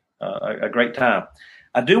great time.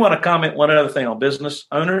 I do want to comment one other thing on business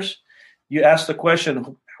owners. You asked the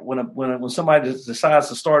question, when somebody decides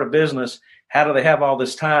to start a business, how do they have all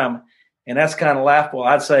this time? And that's kind of laughable.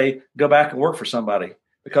 I'd say go back and work for somebody,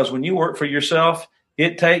 because when you work for yourself,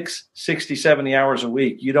 it takes 60, 70 hours a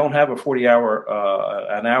week. You don't have a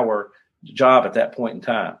an hour job at that point in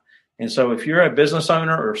time. And so if you're a business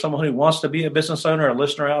owner or someone who wants to be a business owner, a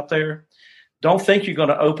listener out there, don't think you're going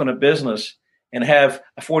to open a business and have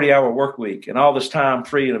a 40-hour work week and all this time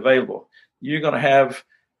free and available. You're going to have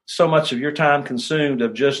so much of your time consumed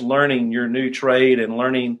of just learning your new trade and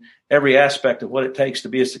learning every aspect of what it takes to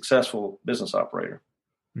be a successful business operator.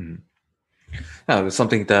 Mm-hmm. No, it's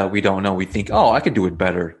something that we don't know. We think, I could do it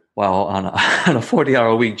better. While on a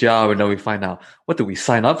 40-hour week job, and then we find out, what did we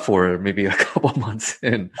sign up for maybe a couple of months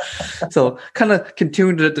in? So kind of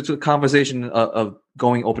continuing the conversation of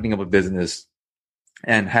opening up a business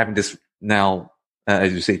and having this now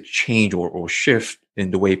as you say, change or shift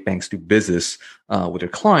in the way banks do business with their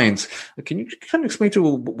clients. Can you kind of explain to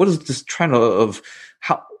what is this trend of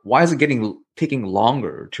why is it taking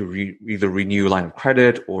longer to either renew line of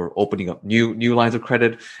credit or opening up new lines of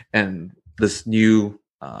credit, and this new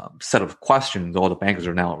set of questions all the bankers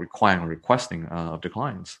are now requiring or requesting of their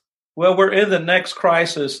clients? Well, we're in the next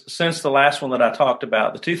crisis since the last one that I talked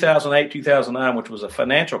about, the 2008, 2009, which was a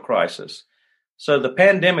financial crisis. So the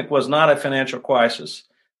pandemic was not a financial crisis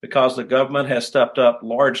because the government has stepped up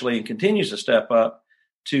largely and continues to step up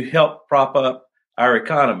to help prop up our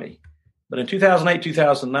economy. But in 2008,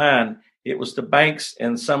 2009, it was the banks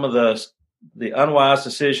and some of the unwise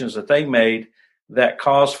decisions that they made that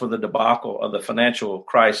caused for the debacle of the financial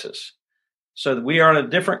crisis. So we are in a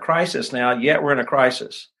different crisis now, yet we're in a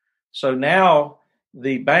crisis. So now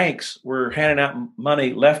the banks were handing out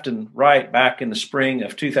money left and right back in the spring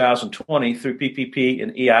of 2020 through PPP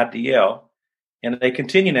and EIDL. And they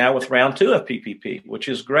continue now with round 2 of PPP, which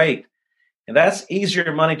is great. And that's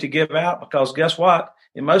easier money to give out because guess what?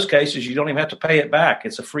 In most cases, you don't even have to pay it back.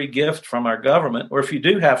 It's a free gift from our government. Or if you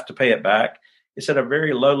do have to pay it back, it's at a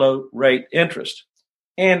very low rate interest.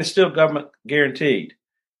 And it's still government guaranteed.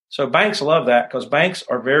 So banks love that because banks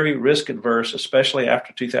are very risk adverse, especially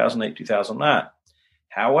after 2008, 2009.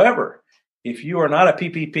 However, if you are not a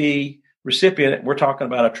PPP recipient, we're talking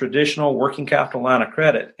about a traditional working capital line of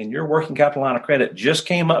credit, and your working capital line of credit just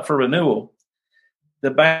came up for renewal,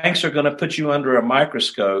 the banks are going to put you under a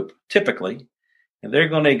microscope, typically, and they're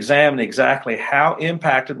going to examine exactly how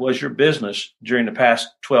impacted was your business during the past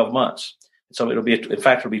 12 months. So it'll be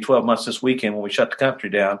 12 months this weekend when we shut the country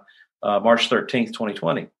down, March 13th,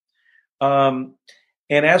 2020. And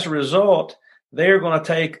as a result, they're going to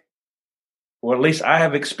take, or at least I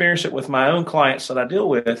have experienced it with my own clients that I deal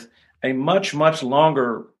with, a much, much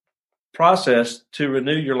longer process to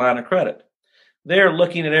renew your line of credit. They're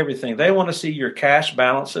looking at everything. They want to see your cash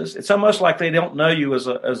balances. It's almost like they don't know you as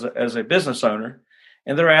a business owner,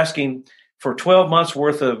 and they're asking for 12 months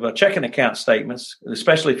worth of checking account statements,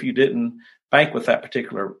 especially if you didn't bank with that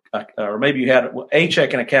particular, or maybe you had a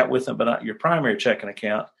checking account with them, but not your primary checking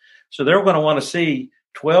account. So they're going to want to see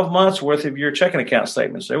 12 months worth of your checking account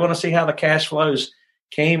statements. They want to see how the cash flows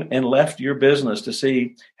came and left your business to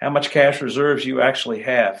see how much cash reserves you actually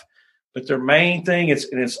have. But their main thing,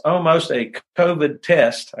 it's almost a COVID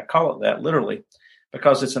test. I call it that literally,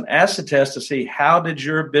 because it's an acid test to see how did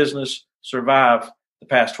your business survive the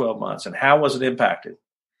past 12 months and how was it impacted.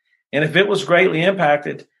 And if it was greatly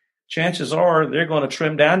impacted, chances are they're going to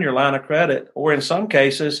trim down your line of credit, or in some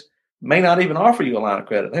cases, may not even offer you a line of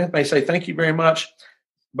credit. They may say, thank you very much,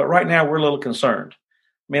 but right now we're a little concerned.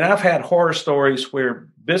 I mean, I've had horror stories where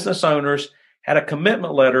business owners had a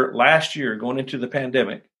commitment letter last year going into the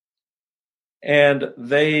pandemic, and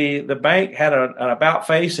the bank had an about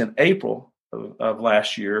face in April of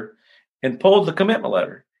last year and pulled the commitment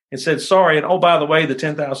letter and said, sorry, and oh, by the way, the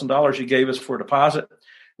 $10,000 you gave us for deposit,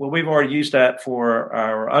 well, we've already used that for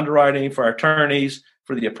our underwriting, for our attorneys,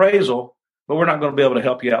 for the appraisal, but we're not going to be able to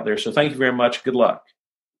help you out there. So thank you very much. Good luck.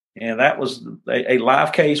 And that was a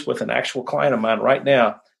live case with an actual client of mine right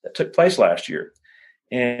now that took place last year.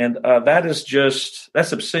 And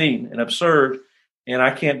that's obscene and absurd. And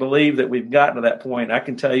I can't believe that we've gotten to that point. I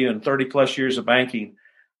can tell you in 30 plus years of banking,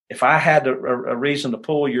 if I had a reason to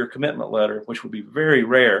pull your commitment letter, which would be very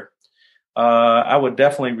rare, I would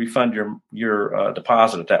definitely refund your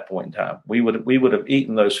deposit at that point in time. We would have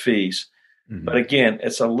eaten those fees. Mm-hmm. But again,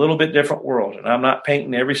 it's a little bit different world. And I'm not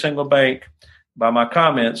painting every single bank by my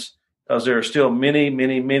comments, because there are still many,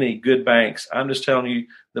 many, many good banks. I'm just telling you,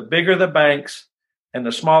 the bigger the banks and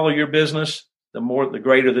the smaller your business, the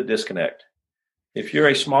greater the disconnect. If you're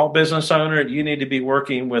a small business owner, you need to be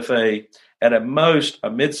working with at most a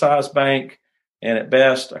mid-sized bank, and at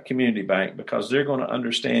best a community bank, because they're going to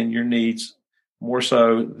understand your needs more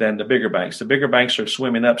so than the bigger banks. The bigger banks are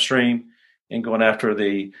swimming upstream and going after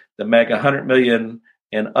the mega 100 million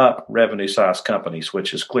and up revenue size companies,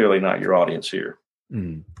 which is clearly not your audience here.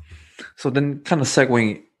 Mm. So then kind of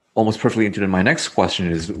segueing almost perfectly into my next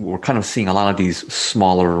question is, we're kind of seeing a lot of these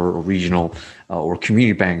smaller or regional or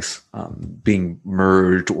community banks being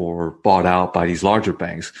merged or bought out by these larger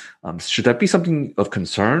banks. Should that be something of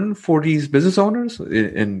concern for these business owners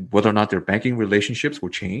in whether or not their banking relationships will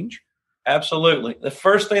change? Absolutely. The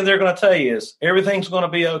first thing they're going to tell you is everything's going to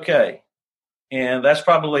be okay. And that's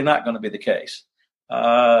probably not going to be the case.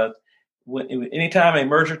 Anytime a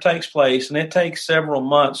merger takes place, and it takes several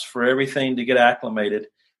months for everything to get acclimated,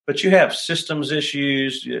 but you have systems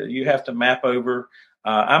issues you have to map over.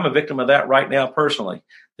 I'm a victim of that right now personally.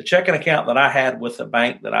 The checking account that I had with the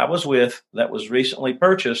bank that I was with that was recently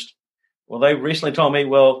purchased Well, they recently told me,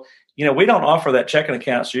 well, we don't offer that checking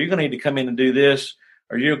account, so you're going to need to come in and do this,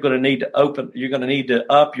 or you're going to need to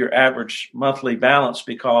up your average monthly balance,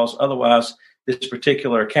 because otherwise this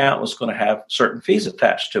particular account was going to have certain fees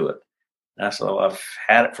attached to it. And I said, well, I've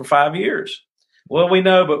had it for 5 years. Well, we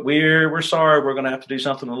know, but we're sorry, we're going to have to do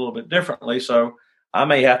something a little bit differently. So I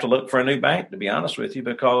may have to look for a new bank, to be honest with you,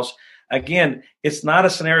 because again, it's not a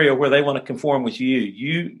scenario where they want to conform with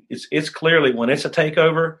you. It's clearly when it's a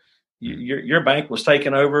takeover, your bank was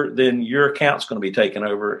taken over, then your account's going to be taken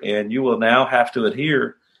over, and you will now have to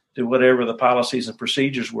adhere to whatever the policies and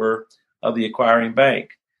procedures were of the acquiring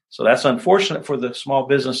bank. So that's unfortunate for the small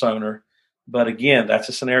business owner. But again, that's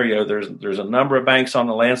a scenario. There's a number of banks on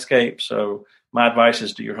the landscape. So my advice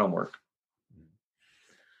is do your homework.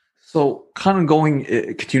 So kind of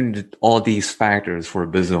continuing to all these factors for a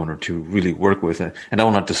business owner to really work with it. And I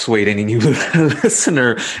don't want to dissuade any new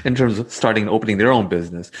listener in terms of starting and opening their own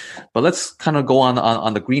business. But let's kind of go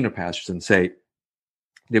on the greener pastures and say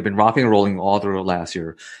they've been rocking and rolling all through last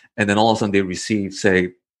year. And then all of a sudden they receive,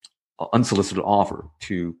 say, an unsolicited offer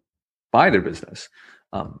to buy their business.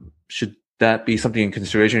 Should that be something in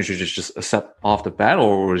consideration? Should just accept off the bat,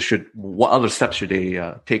 or what other steps should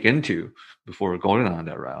they take into before going on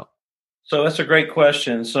that route? So that's a great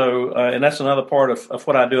question. So, and that's another part of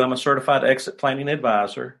what I do. I'm a certified exit planning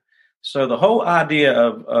advisor. So the whole idea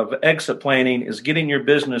of exit planning is getting your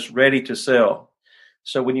business ready to sell.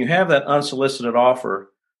 So when you have that unsolicited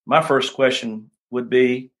offer, my first question would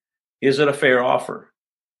be, is it a fair offer?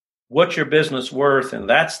 What's your business worth? And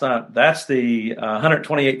that's the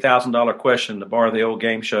 $128,000 question, to borrow the old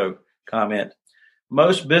game show comment.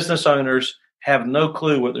 Most business owners have no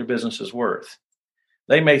clue what their business is worth.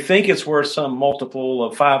 They may think it's worth some multiple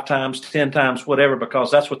of 5 times, 10 times, whatever,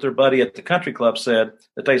 because that's what their buddy at the country club said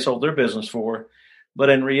that they sold their business for. But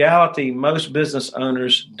in reality, most business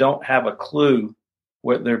owners don't have a clue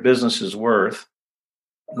what their business is worth,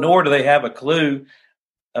 nor do they have a clue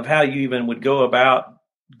of how you even would go about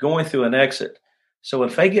going through an exit. So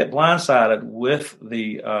if they get blindsided with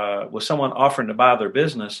with someone offering to buy their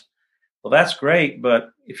business, well, that's great.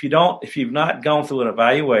 But if you've not gone through an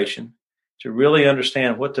evaluation to really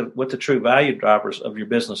understand what the true value drivers of your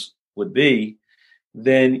business would be,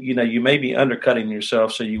 then you may be undercutting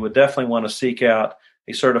yourself. So you would definitely want to seek out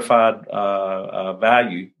a certified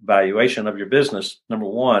valuation of your business, number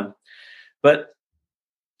one. But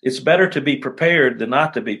it's better to be prepared than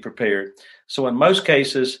not to be prepared. So in most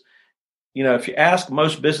cases, if you ask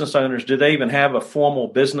most business owners, do they even have a formal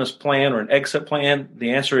business plan or an exit plan?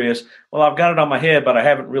 The answer is, well, I've got it on my head, but I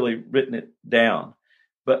haven't really written it down.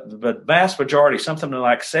 But the vast majority, something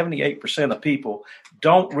like 78% of people,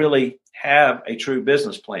 don't really have a true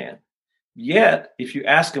business plan. Yet, if you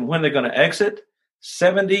ask them when they're going to exit,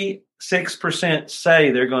 76%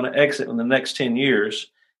 say they're going to exit in the next 10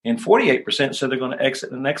 years, and 48% say they're going to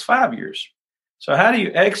exit in the next 5 years. So how do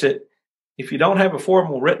you exit if you don't have a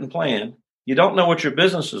formal written plan? You don't know what your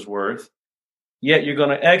business is worth, yet you're going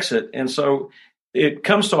to exit. And so it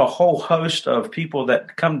comes to a whole host of people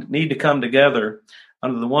that need to come together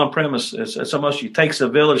under the one premise. It's almost, it takes a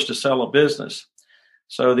village to sell a business.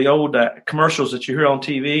 So the old commercials that you hear on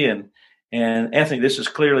TV, and Anthony, this is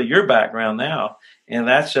clearly your background now, and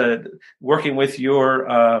that's working with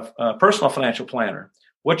your personal financial planner.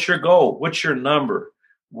 What's your goal? What's your number?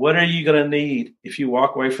 What are you going to need if you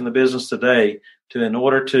walk away from the business today in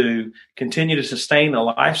order to continue to sustain the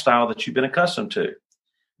lifestyle that you've been accustomed to?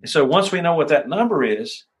 And so once we know what that number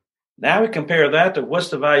is, now we compare that to what's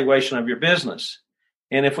the valuation of your business.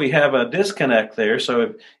 And if we have a disconnect there, so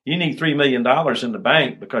if you need $3 million in the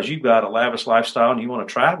bank because you've got a lavish lifestyle and you want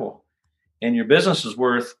to travel, and your business is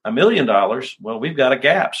worth $1 million, well, we've got a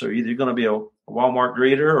gap. So either you're going to be a Walmart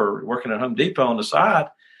greeter or working at Home Depot on the side,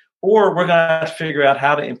 or we're going to have to figure out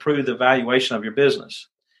how to improve the valuation of your business.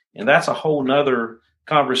 And that's a whole nother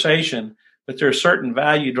conversation. But there are certain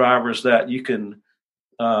value drivers that you can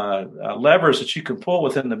levers that you can pull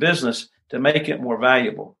within the business to make it more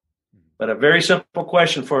valuable. But a very simple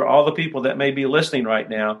question for all the people that may be listening right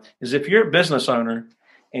now is, if you're a business owner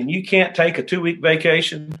and you can't take a 2-week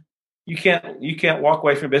vacation, you can't walk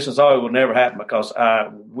away from business. Oh, it will never happen because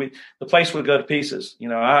the place would go to pieces.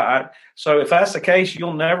 So if that's the case,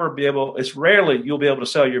 you'll never be able. It's rarely you'll be able to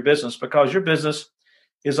sell your business, because your business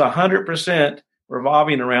is 100%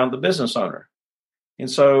 revolving around the business owner. And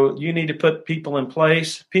so you need to put people and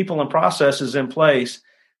processes in place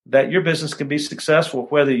that your business can be successful,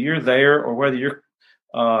 whether you're there or whether you're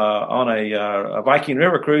on a Viking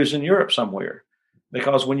River cruise in Europe somewhere.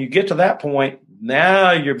 Because when you get to that point,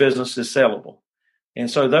 now your business is sellable. And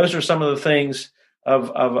so those are some of the things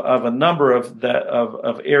of a number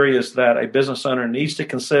of areas that a business owner needs to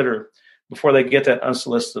consider before they get that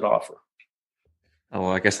unsolicited offer. Oh,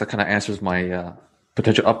 well, I guess that kind of answers my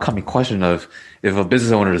potential upcoming question of if a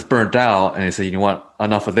business owner is burnt out and they say, you know what,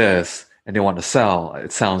 enough of this, and they want to sell,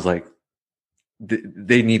 it sounds like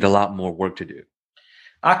they need a lot more work to do.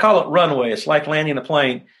 I call it runway. It's like landing a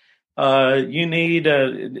plane. You need,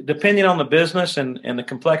 depending on the business and the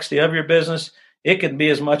complexity of your business, it can be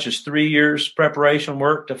as much as 3 years preparation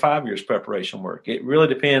work to 5 years preparation work. It really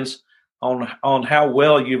depends on how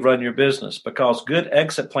well you've run your business, because good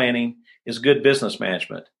exit planning is good business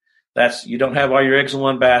management. You don't have all your eggs in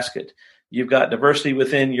one basket. You've got diversity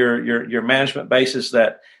within your management basis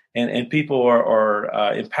and people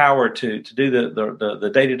are empowered to do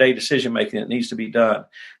the day-to-day decision making that needs to be done.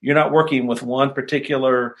 You're not working with one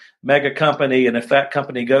particular mega company, and if that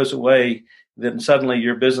company goes away, then suddenly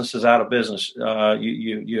your business is out of business.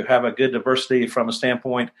 You have a good diversity from a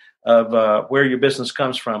standpoint of where your business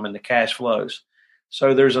comes from and the cash flows.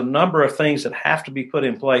 So there's a number of things that have to be put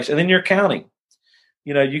in place, and then your accounting.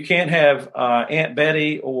 You can't have Aunt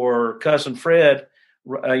Betty or Cousin Fred,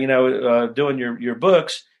 doing your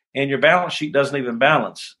books, and your balance sheet doesn't even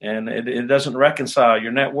balance, and it doesn't reconcile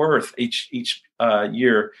your net worth each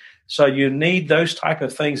year. So you need those type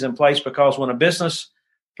of things in place, because when a business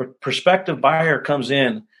prospective buyer comes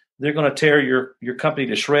in, they're going to tear your company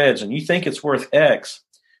to shreds, and you think it's worth X.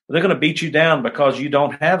 But they're going to beat you down because you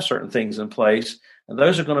don't have certain things in place, and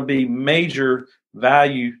those are going to be major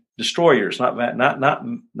value destroyers, not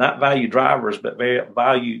value drivers, but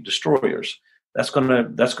value destroyers. That's going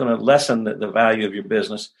to lessen the value of your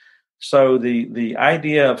business. So the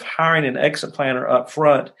idea of hiring an exit planner up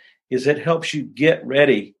front is it helps you get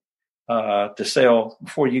ready to sell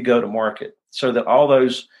before you go to market, so that all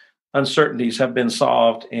those uncertainties have been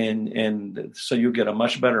solved, and so you'll get a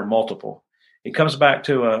much better multiple. It comes back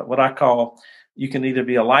to what I call, you can either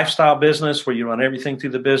be a lifestyle business where you run everything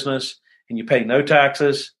through the business and you pay no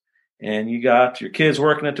taxes, and you got your kids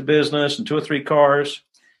working at the business and 2 or 3 cars,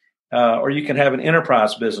 or you can have an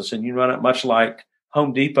enterprise business and you run it much like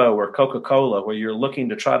Home Depot or Coca-Cola, where you're looking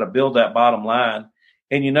to try to build that bottom line,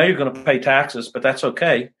 and you're going to pay taxes, but that's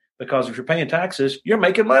okay, because if you're paying taxes, you're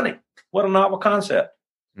making money. What a novel concept.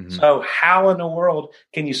 Mm-hmm. So how in the world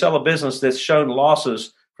can you sell a business that's shown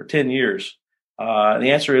losses for 10 years? The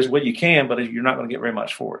answer is, well, you can, but you're not going to get very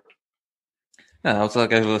much for it. Yeah, I was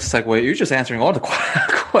like a segue. You're just answering all the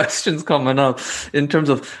questions coming up in terms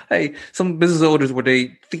of, hey, some business owners where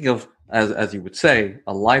they think of, as you would say,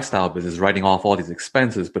 a lifestyle business, writing off all these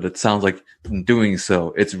expenses, but it sounds like in doing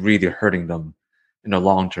so, it's really hurting them in the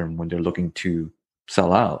long term when they're looking to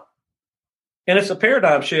sell out. And it's a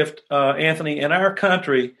paradigm shift, Anthony, in our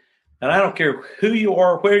country. And I don't care who you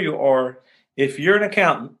are, where you are. If you're an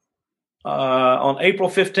accountant, on April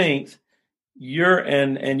 15th,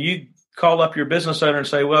 you call up your business owner and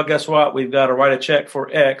say, well, guess what? We've got to write a check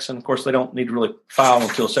for X. And of course, they don't need to really file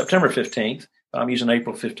until September 15th. I'm using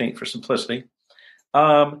April 15th for simplicity.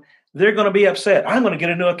 They're going to be upset. I'm going to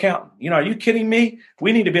get a new accountant. Are you kidding me?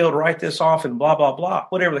 We need to be able to write this off and blah, blah, blah,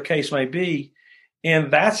 whatever the case may be.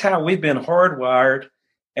 And that's how we've been hardwired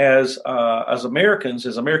as Americans,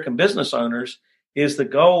 as American business owners, is the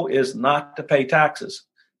goal is not to pay taxes.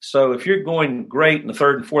 So if you're going great in the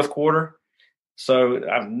third and fourth quarter, so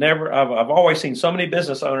I've always seen so many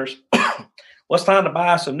business owners, well, it's time to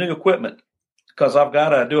buy some new equipment because I've got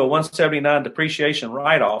to do a 179 depreciation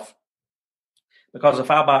write-off, because if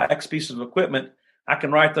I buy X pieces of equipment, I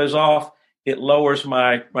can write those off. It lowers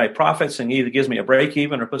my profits and either gives me a break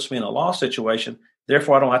even or puts me in a loss situation.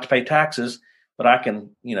 Therefore, I don't have to pay taxes, but I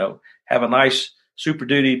can, have a nice Super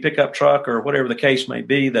Duty pickup truck or whatever the case may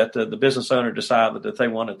be that the business owner decided that they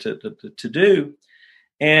wanted to do.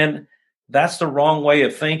 And that's the wrong way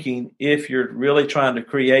of thinking if you're really trying to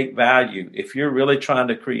create value. If you're really trying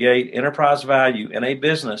to create enterprise value in a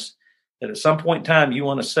business that at some point in time you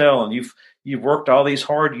want to sell, and you've worked all these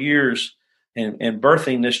hard years in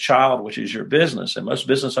birthing this child, which is your business. And most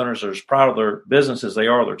business owners are as proud of their business as they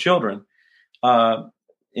are their children.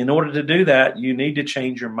 In order to do that, you need to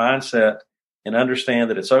change your mindset and understand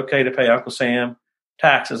that it's okay to pay Uncle Sam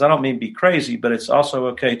taxes. I don't mean be crazy, but it's also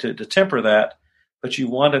okay to temper that. But you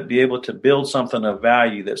want to be able to build something of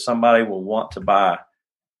value that somebody will want to buy.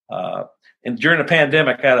 And during the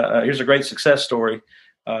pandemic, here's a great success story.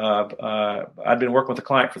 I'd been working with a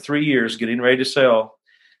client for 3 years, getting ready to sell.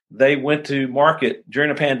 They went to market during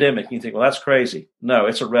the pandemic. You think, well, that's crazy. No,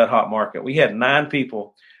 it's a red hot market. We had 9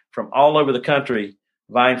 people from all over the country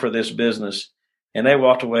vying for this business, and they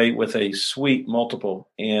walked away with a sweet multiple,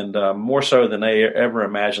 and more so than they ever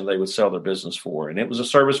imagined they would sell their business for. And it was a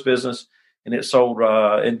service business. and it sold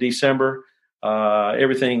in December.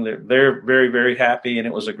 Everything, they're very, very happy, and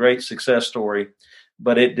it was a great success story.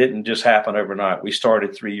 But it didn't just happen overnight. We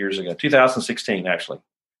started 3 years ago. 2016, actually,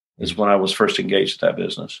 is when I was first engaged in that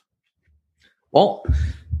business. Well,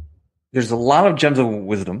 there's a lot of gems of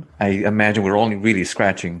wisdom. I imagine we're only really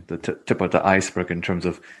scratching the tip of the iceberg in terms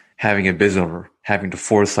of having a business owner, having the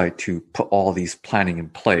foresight to put all these planning in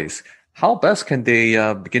place. How best can they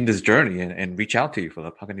begin this journey and reach out to you,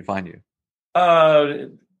 Philip? How can they find you?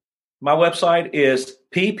 My website is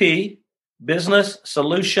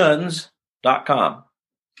ppbusinesssolutions.com.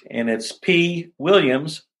 And it's P.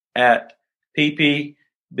 Williams at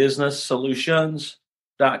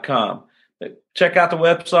ppbusinesssolutions.com. Check out the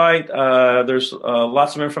website. There's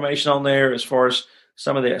lots of information on there as far as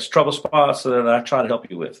some of the trouble spots that I try to help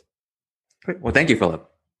you with. Great. Well, thank you, Philip.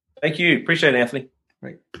 Thank you. Appreciate it, Anthony.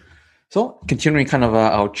 Right. So continuing kind of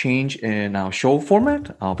our change in our show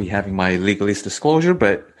format, I'll be having my legalese disclosure,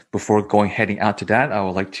 but before heading out to that, I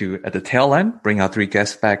would like to, at the tail end, bring our three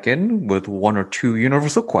guests back in with one or two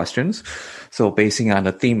universal questions. So basing on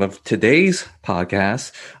the theme of today's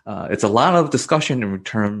podcast, it's a lot of discussion in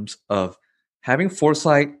terms of having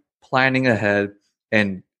foresight, planning ahead,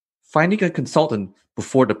 and finding a consultant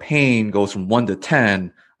before the pain goes from 1 to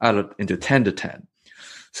 10 into 10 to 10.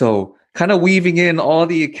 So kind of weaving in all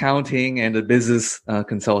the accounting and the business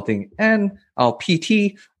consulting and our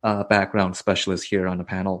PT background specialist here on the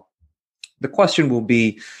panel. The question will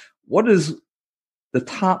be, what is the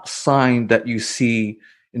top sign that you see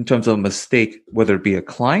in terms of a mistake, whether it be a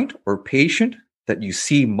client or patient, that you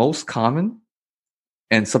see most common,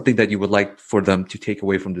 and something that you would like for them to take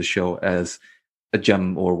away from the show as a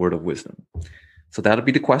gem or word of wisdom? So that'll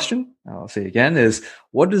be the question. I'll say again is,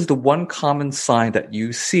 what is the one common sign that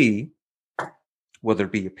you see, whether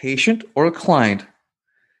it be a patient or a client,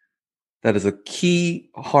 that is a key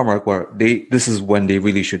hallmark where this is when they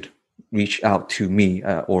really should reach out to me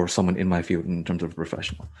or someone in my field in terms of a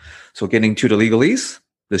professional. So getting to the legalese,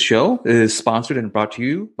 the show is sponsored and brought to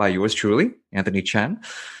you by yours truly, Anthony Chen,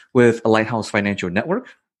 with a Lighthouse Financial Network,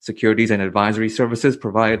 securities and advisory services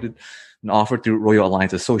provided and offered through Royal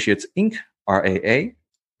Alliance Associates, Inc., RAA,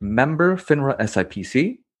 member FINRA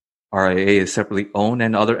SIPC. RAA is separately owned,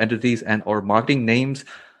 and other entities and or marketing names,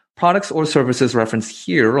 products or services referenced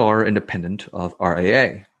here are independent of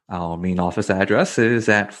RAA. Our main office address is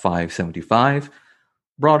at 575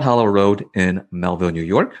 Broad Hollow Road in Melville, New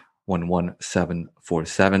York,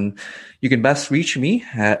 11747. You can best reach me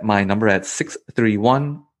at my number at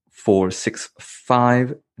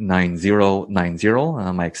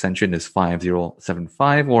 631-465-9090. My extension is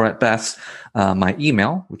 5075, or at best, my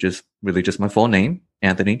email, which is really just my full name,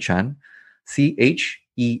 Anthony Chen,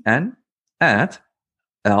 CHEN at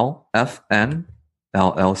lfnllc.com.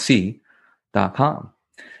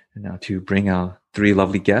 And now to bring our three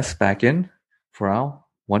lovely guests back in for our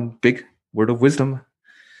one big word of wisdom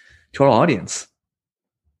to our audience.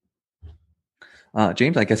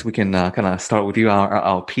 James, I guess we can kind of start with you,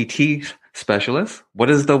 our PT specialist. What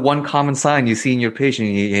is the one common sign you see in your patient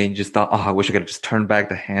and you just thought, I wish I could have just turned back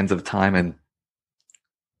the hands of time and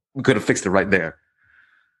we could have fixed it right there?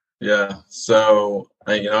 Yeah. So,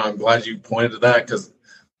 I'm glad you pointed to that, because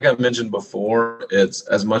like I mentioned before, it's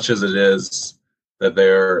as much as it is that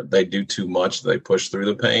they do too much, they push through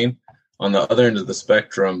the pain. On the other end of the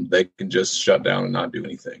spectrum, they can just shut down and not do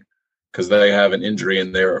anything because they have an injury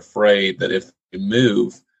and they're afraid that if they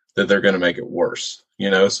move, that they're going to make it worse.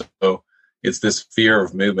 So it's this fear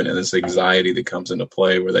of movement and this anxiety that comes into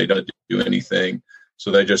play where they don't do anything.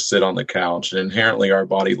 So they just sit on the couch, and inherently our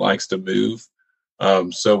body likes to move.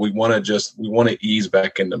 So we want to ease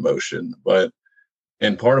back into motion.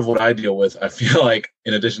 And part of what I deal with, I feel like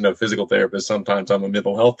in addition to a physical therapist, sometimes I'm a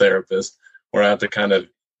mental health therapist where I have to kind of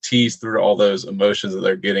tease through all those emotions that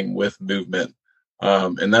they're getting with movement.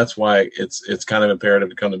 And that's why it's kind of imperative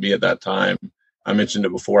to come to me at that time. I mentioned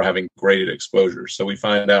it before, having graded exposure. So we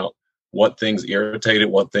find out what things irritate it,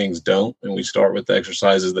 what things don't. And we start with the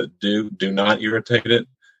exercises that do not irritate it, and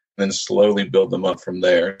then slowly build them up from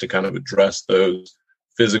there to kind of address those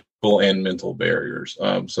physical and mental barriers.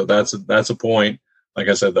 So that's a point. Like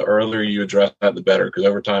I said, the earlier you address that, the better, because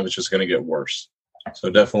over time it's just going to get worse. So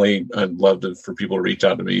definitely, I'd love for people to reach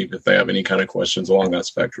out to me if they have any kind of questions along that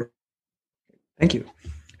spectrum. Thank you.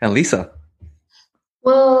 And Lisa?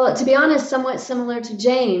 Well, to be honest, somewhat similar to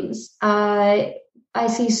James. I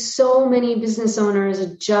see so many business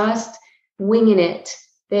owners just winging it.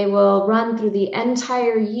 They will run through the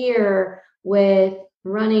entire year with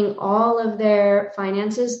running all of their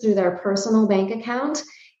finances through their personal bank account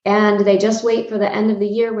And they just wait for the end of the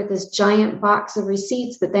year with this giant box of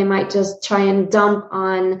receipts that they might just try and dump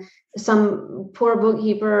on some poor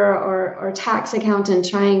bookkeeper or tax accountant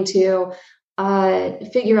trying to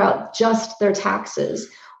figure out just their taxes,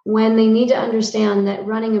 when they need to understand that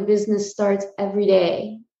running a business starts every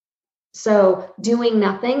day. So doing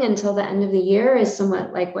nothing until the end of the year is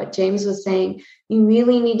somewhat like what James was saying. You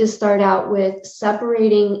really need to start out with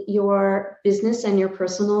separating your business and your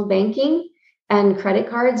personal banking and credit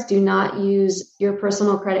cards. Do not use your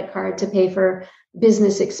personal credit card to pay for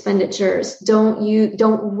business expenditures.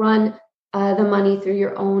 Don't run the money through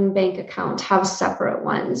your own bank account. Have separate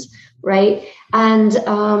ones, right? And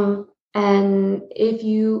if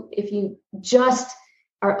you just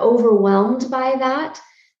are overwhelmed by that,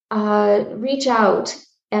 reach out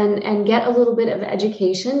and get a little bit of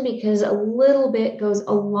education, because a little bit goes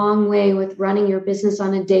a long way with running your business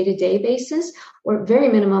on a day-to-day basis, or very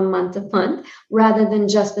minimum month to month, rather than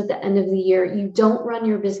just at the end of the year. You don't run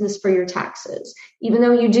your business for your taxes, even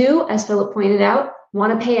though you do, as Philip pointed out,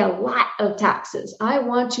 want to pay a lot of taxes. I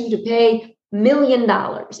want you to pay $1 million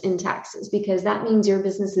in taxes, because that means your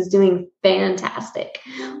business is doing fantastic.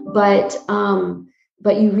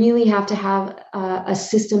 But you really have to have a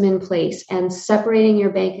system in place, and separating your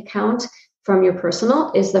bank account from your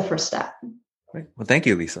personal is the first step. Great. Well, thank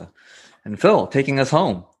you, Lisa. And Phil, taking us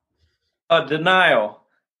home. Denial.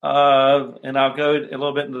 And I'll go a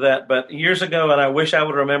little bit into that. But years ago, and I wish I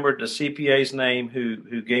would have remembered the CPA's name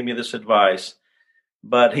who gave me this advice.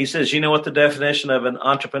 But he says, you know what the definition of an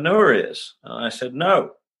entrepreneur is? I said,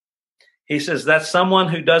 no. He says, that's someone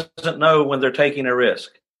who doesn't know when they're taking a risk.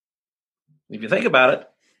 If you think about it,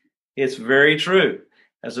 it's very true.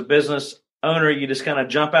 As a business owner, you just kind of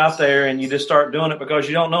jump out there and you just start doing it because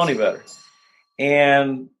you don't know any better.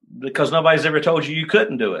 And because nobody's ever told you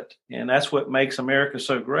couldn't do it. And that's what makes America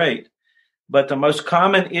so great. But the most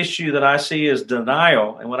common issue that I see is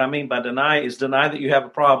denial. And what I mean by deny is deny that you have a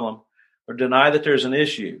problem, or deny that there's an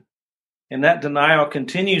issue. And that denial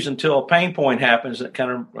continues until a pain point happens. That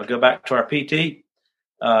kind of, I'll go back to our PT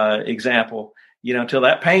example. Until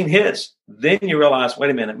that pain hits, then you realize, wait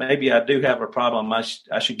a minute, maybe I do have a problem.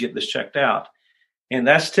 I should get this checked out. And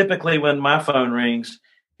that's typically when my phone rings.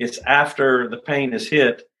 It's after the pain is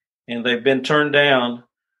hit and they've been turned down,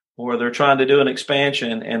 or they're trying to do an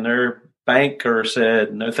expansion and their banker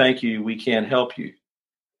said, no, thank you, we can't help you.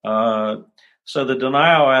 So the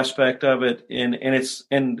denial aspect of it, and it's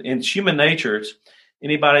in human nature. It's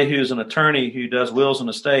anybody who's an attorney who does wills and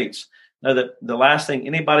estates know that the last thing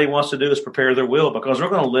anybody wants to do is prepare their will, because they're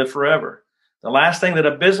going to live forever. The last thing that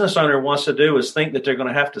a business owner wants to do is think that they're going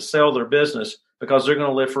to have to sell their business because they're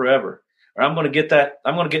going to live forever. Or I'm going to get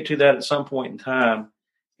to that at some point in time.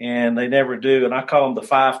 And they never do. And I call them the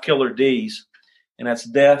 5 killer Ds. And that's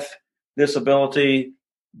death, disability,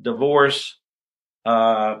 divorce,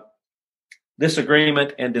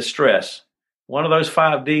 disagreement, and distress. One of those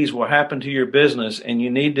 5 Ds will happen to your business, and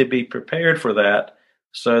you need to be prepared for that.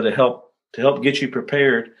 So to help get you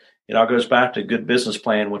prepared, it all goes back to a good business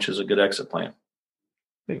plan, which is a good exit plan.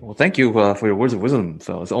 Well, thank you for your words of wisdom,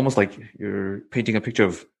 Phil. It's almost like you're painting a picture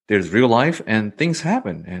of there's real life and things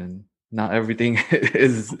happen, and not everything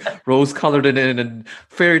is rose-colored and a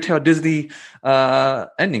fairy tale Disney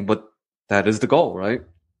ending, but that is the goal, right?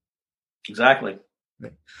 Exactly.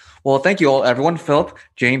 Well, thank you all, everyone, Philip,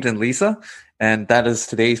 James, and Lisa. And that is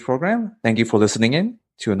today's program. Thank you for listening in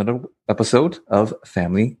to another episode of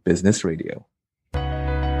Family Business Radio.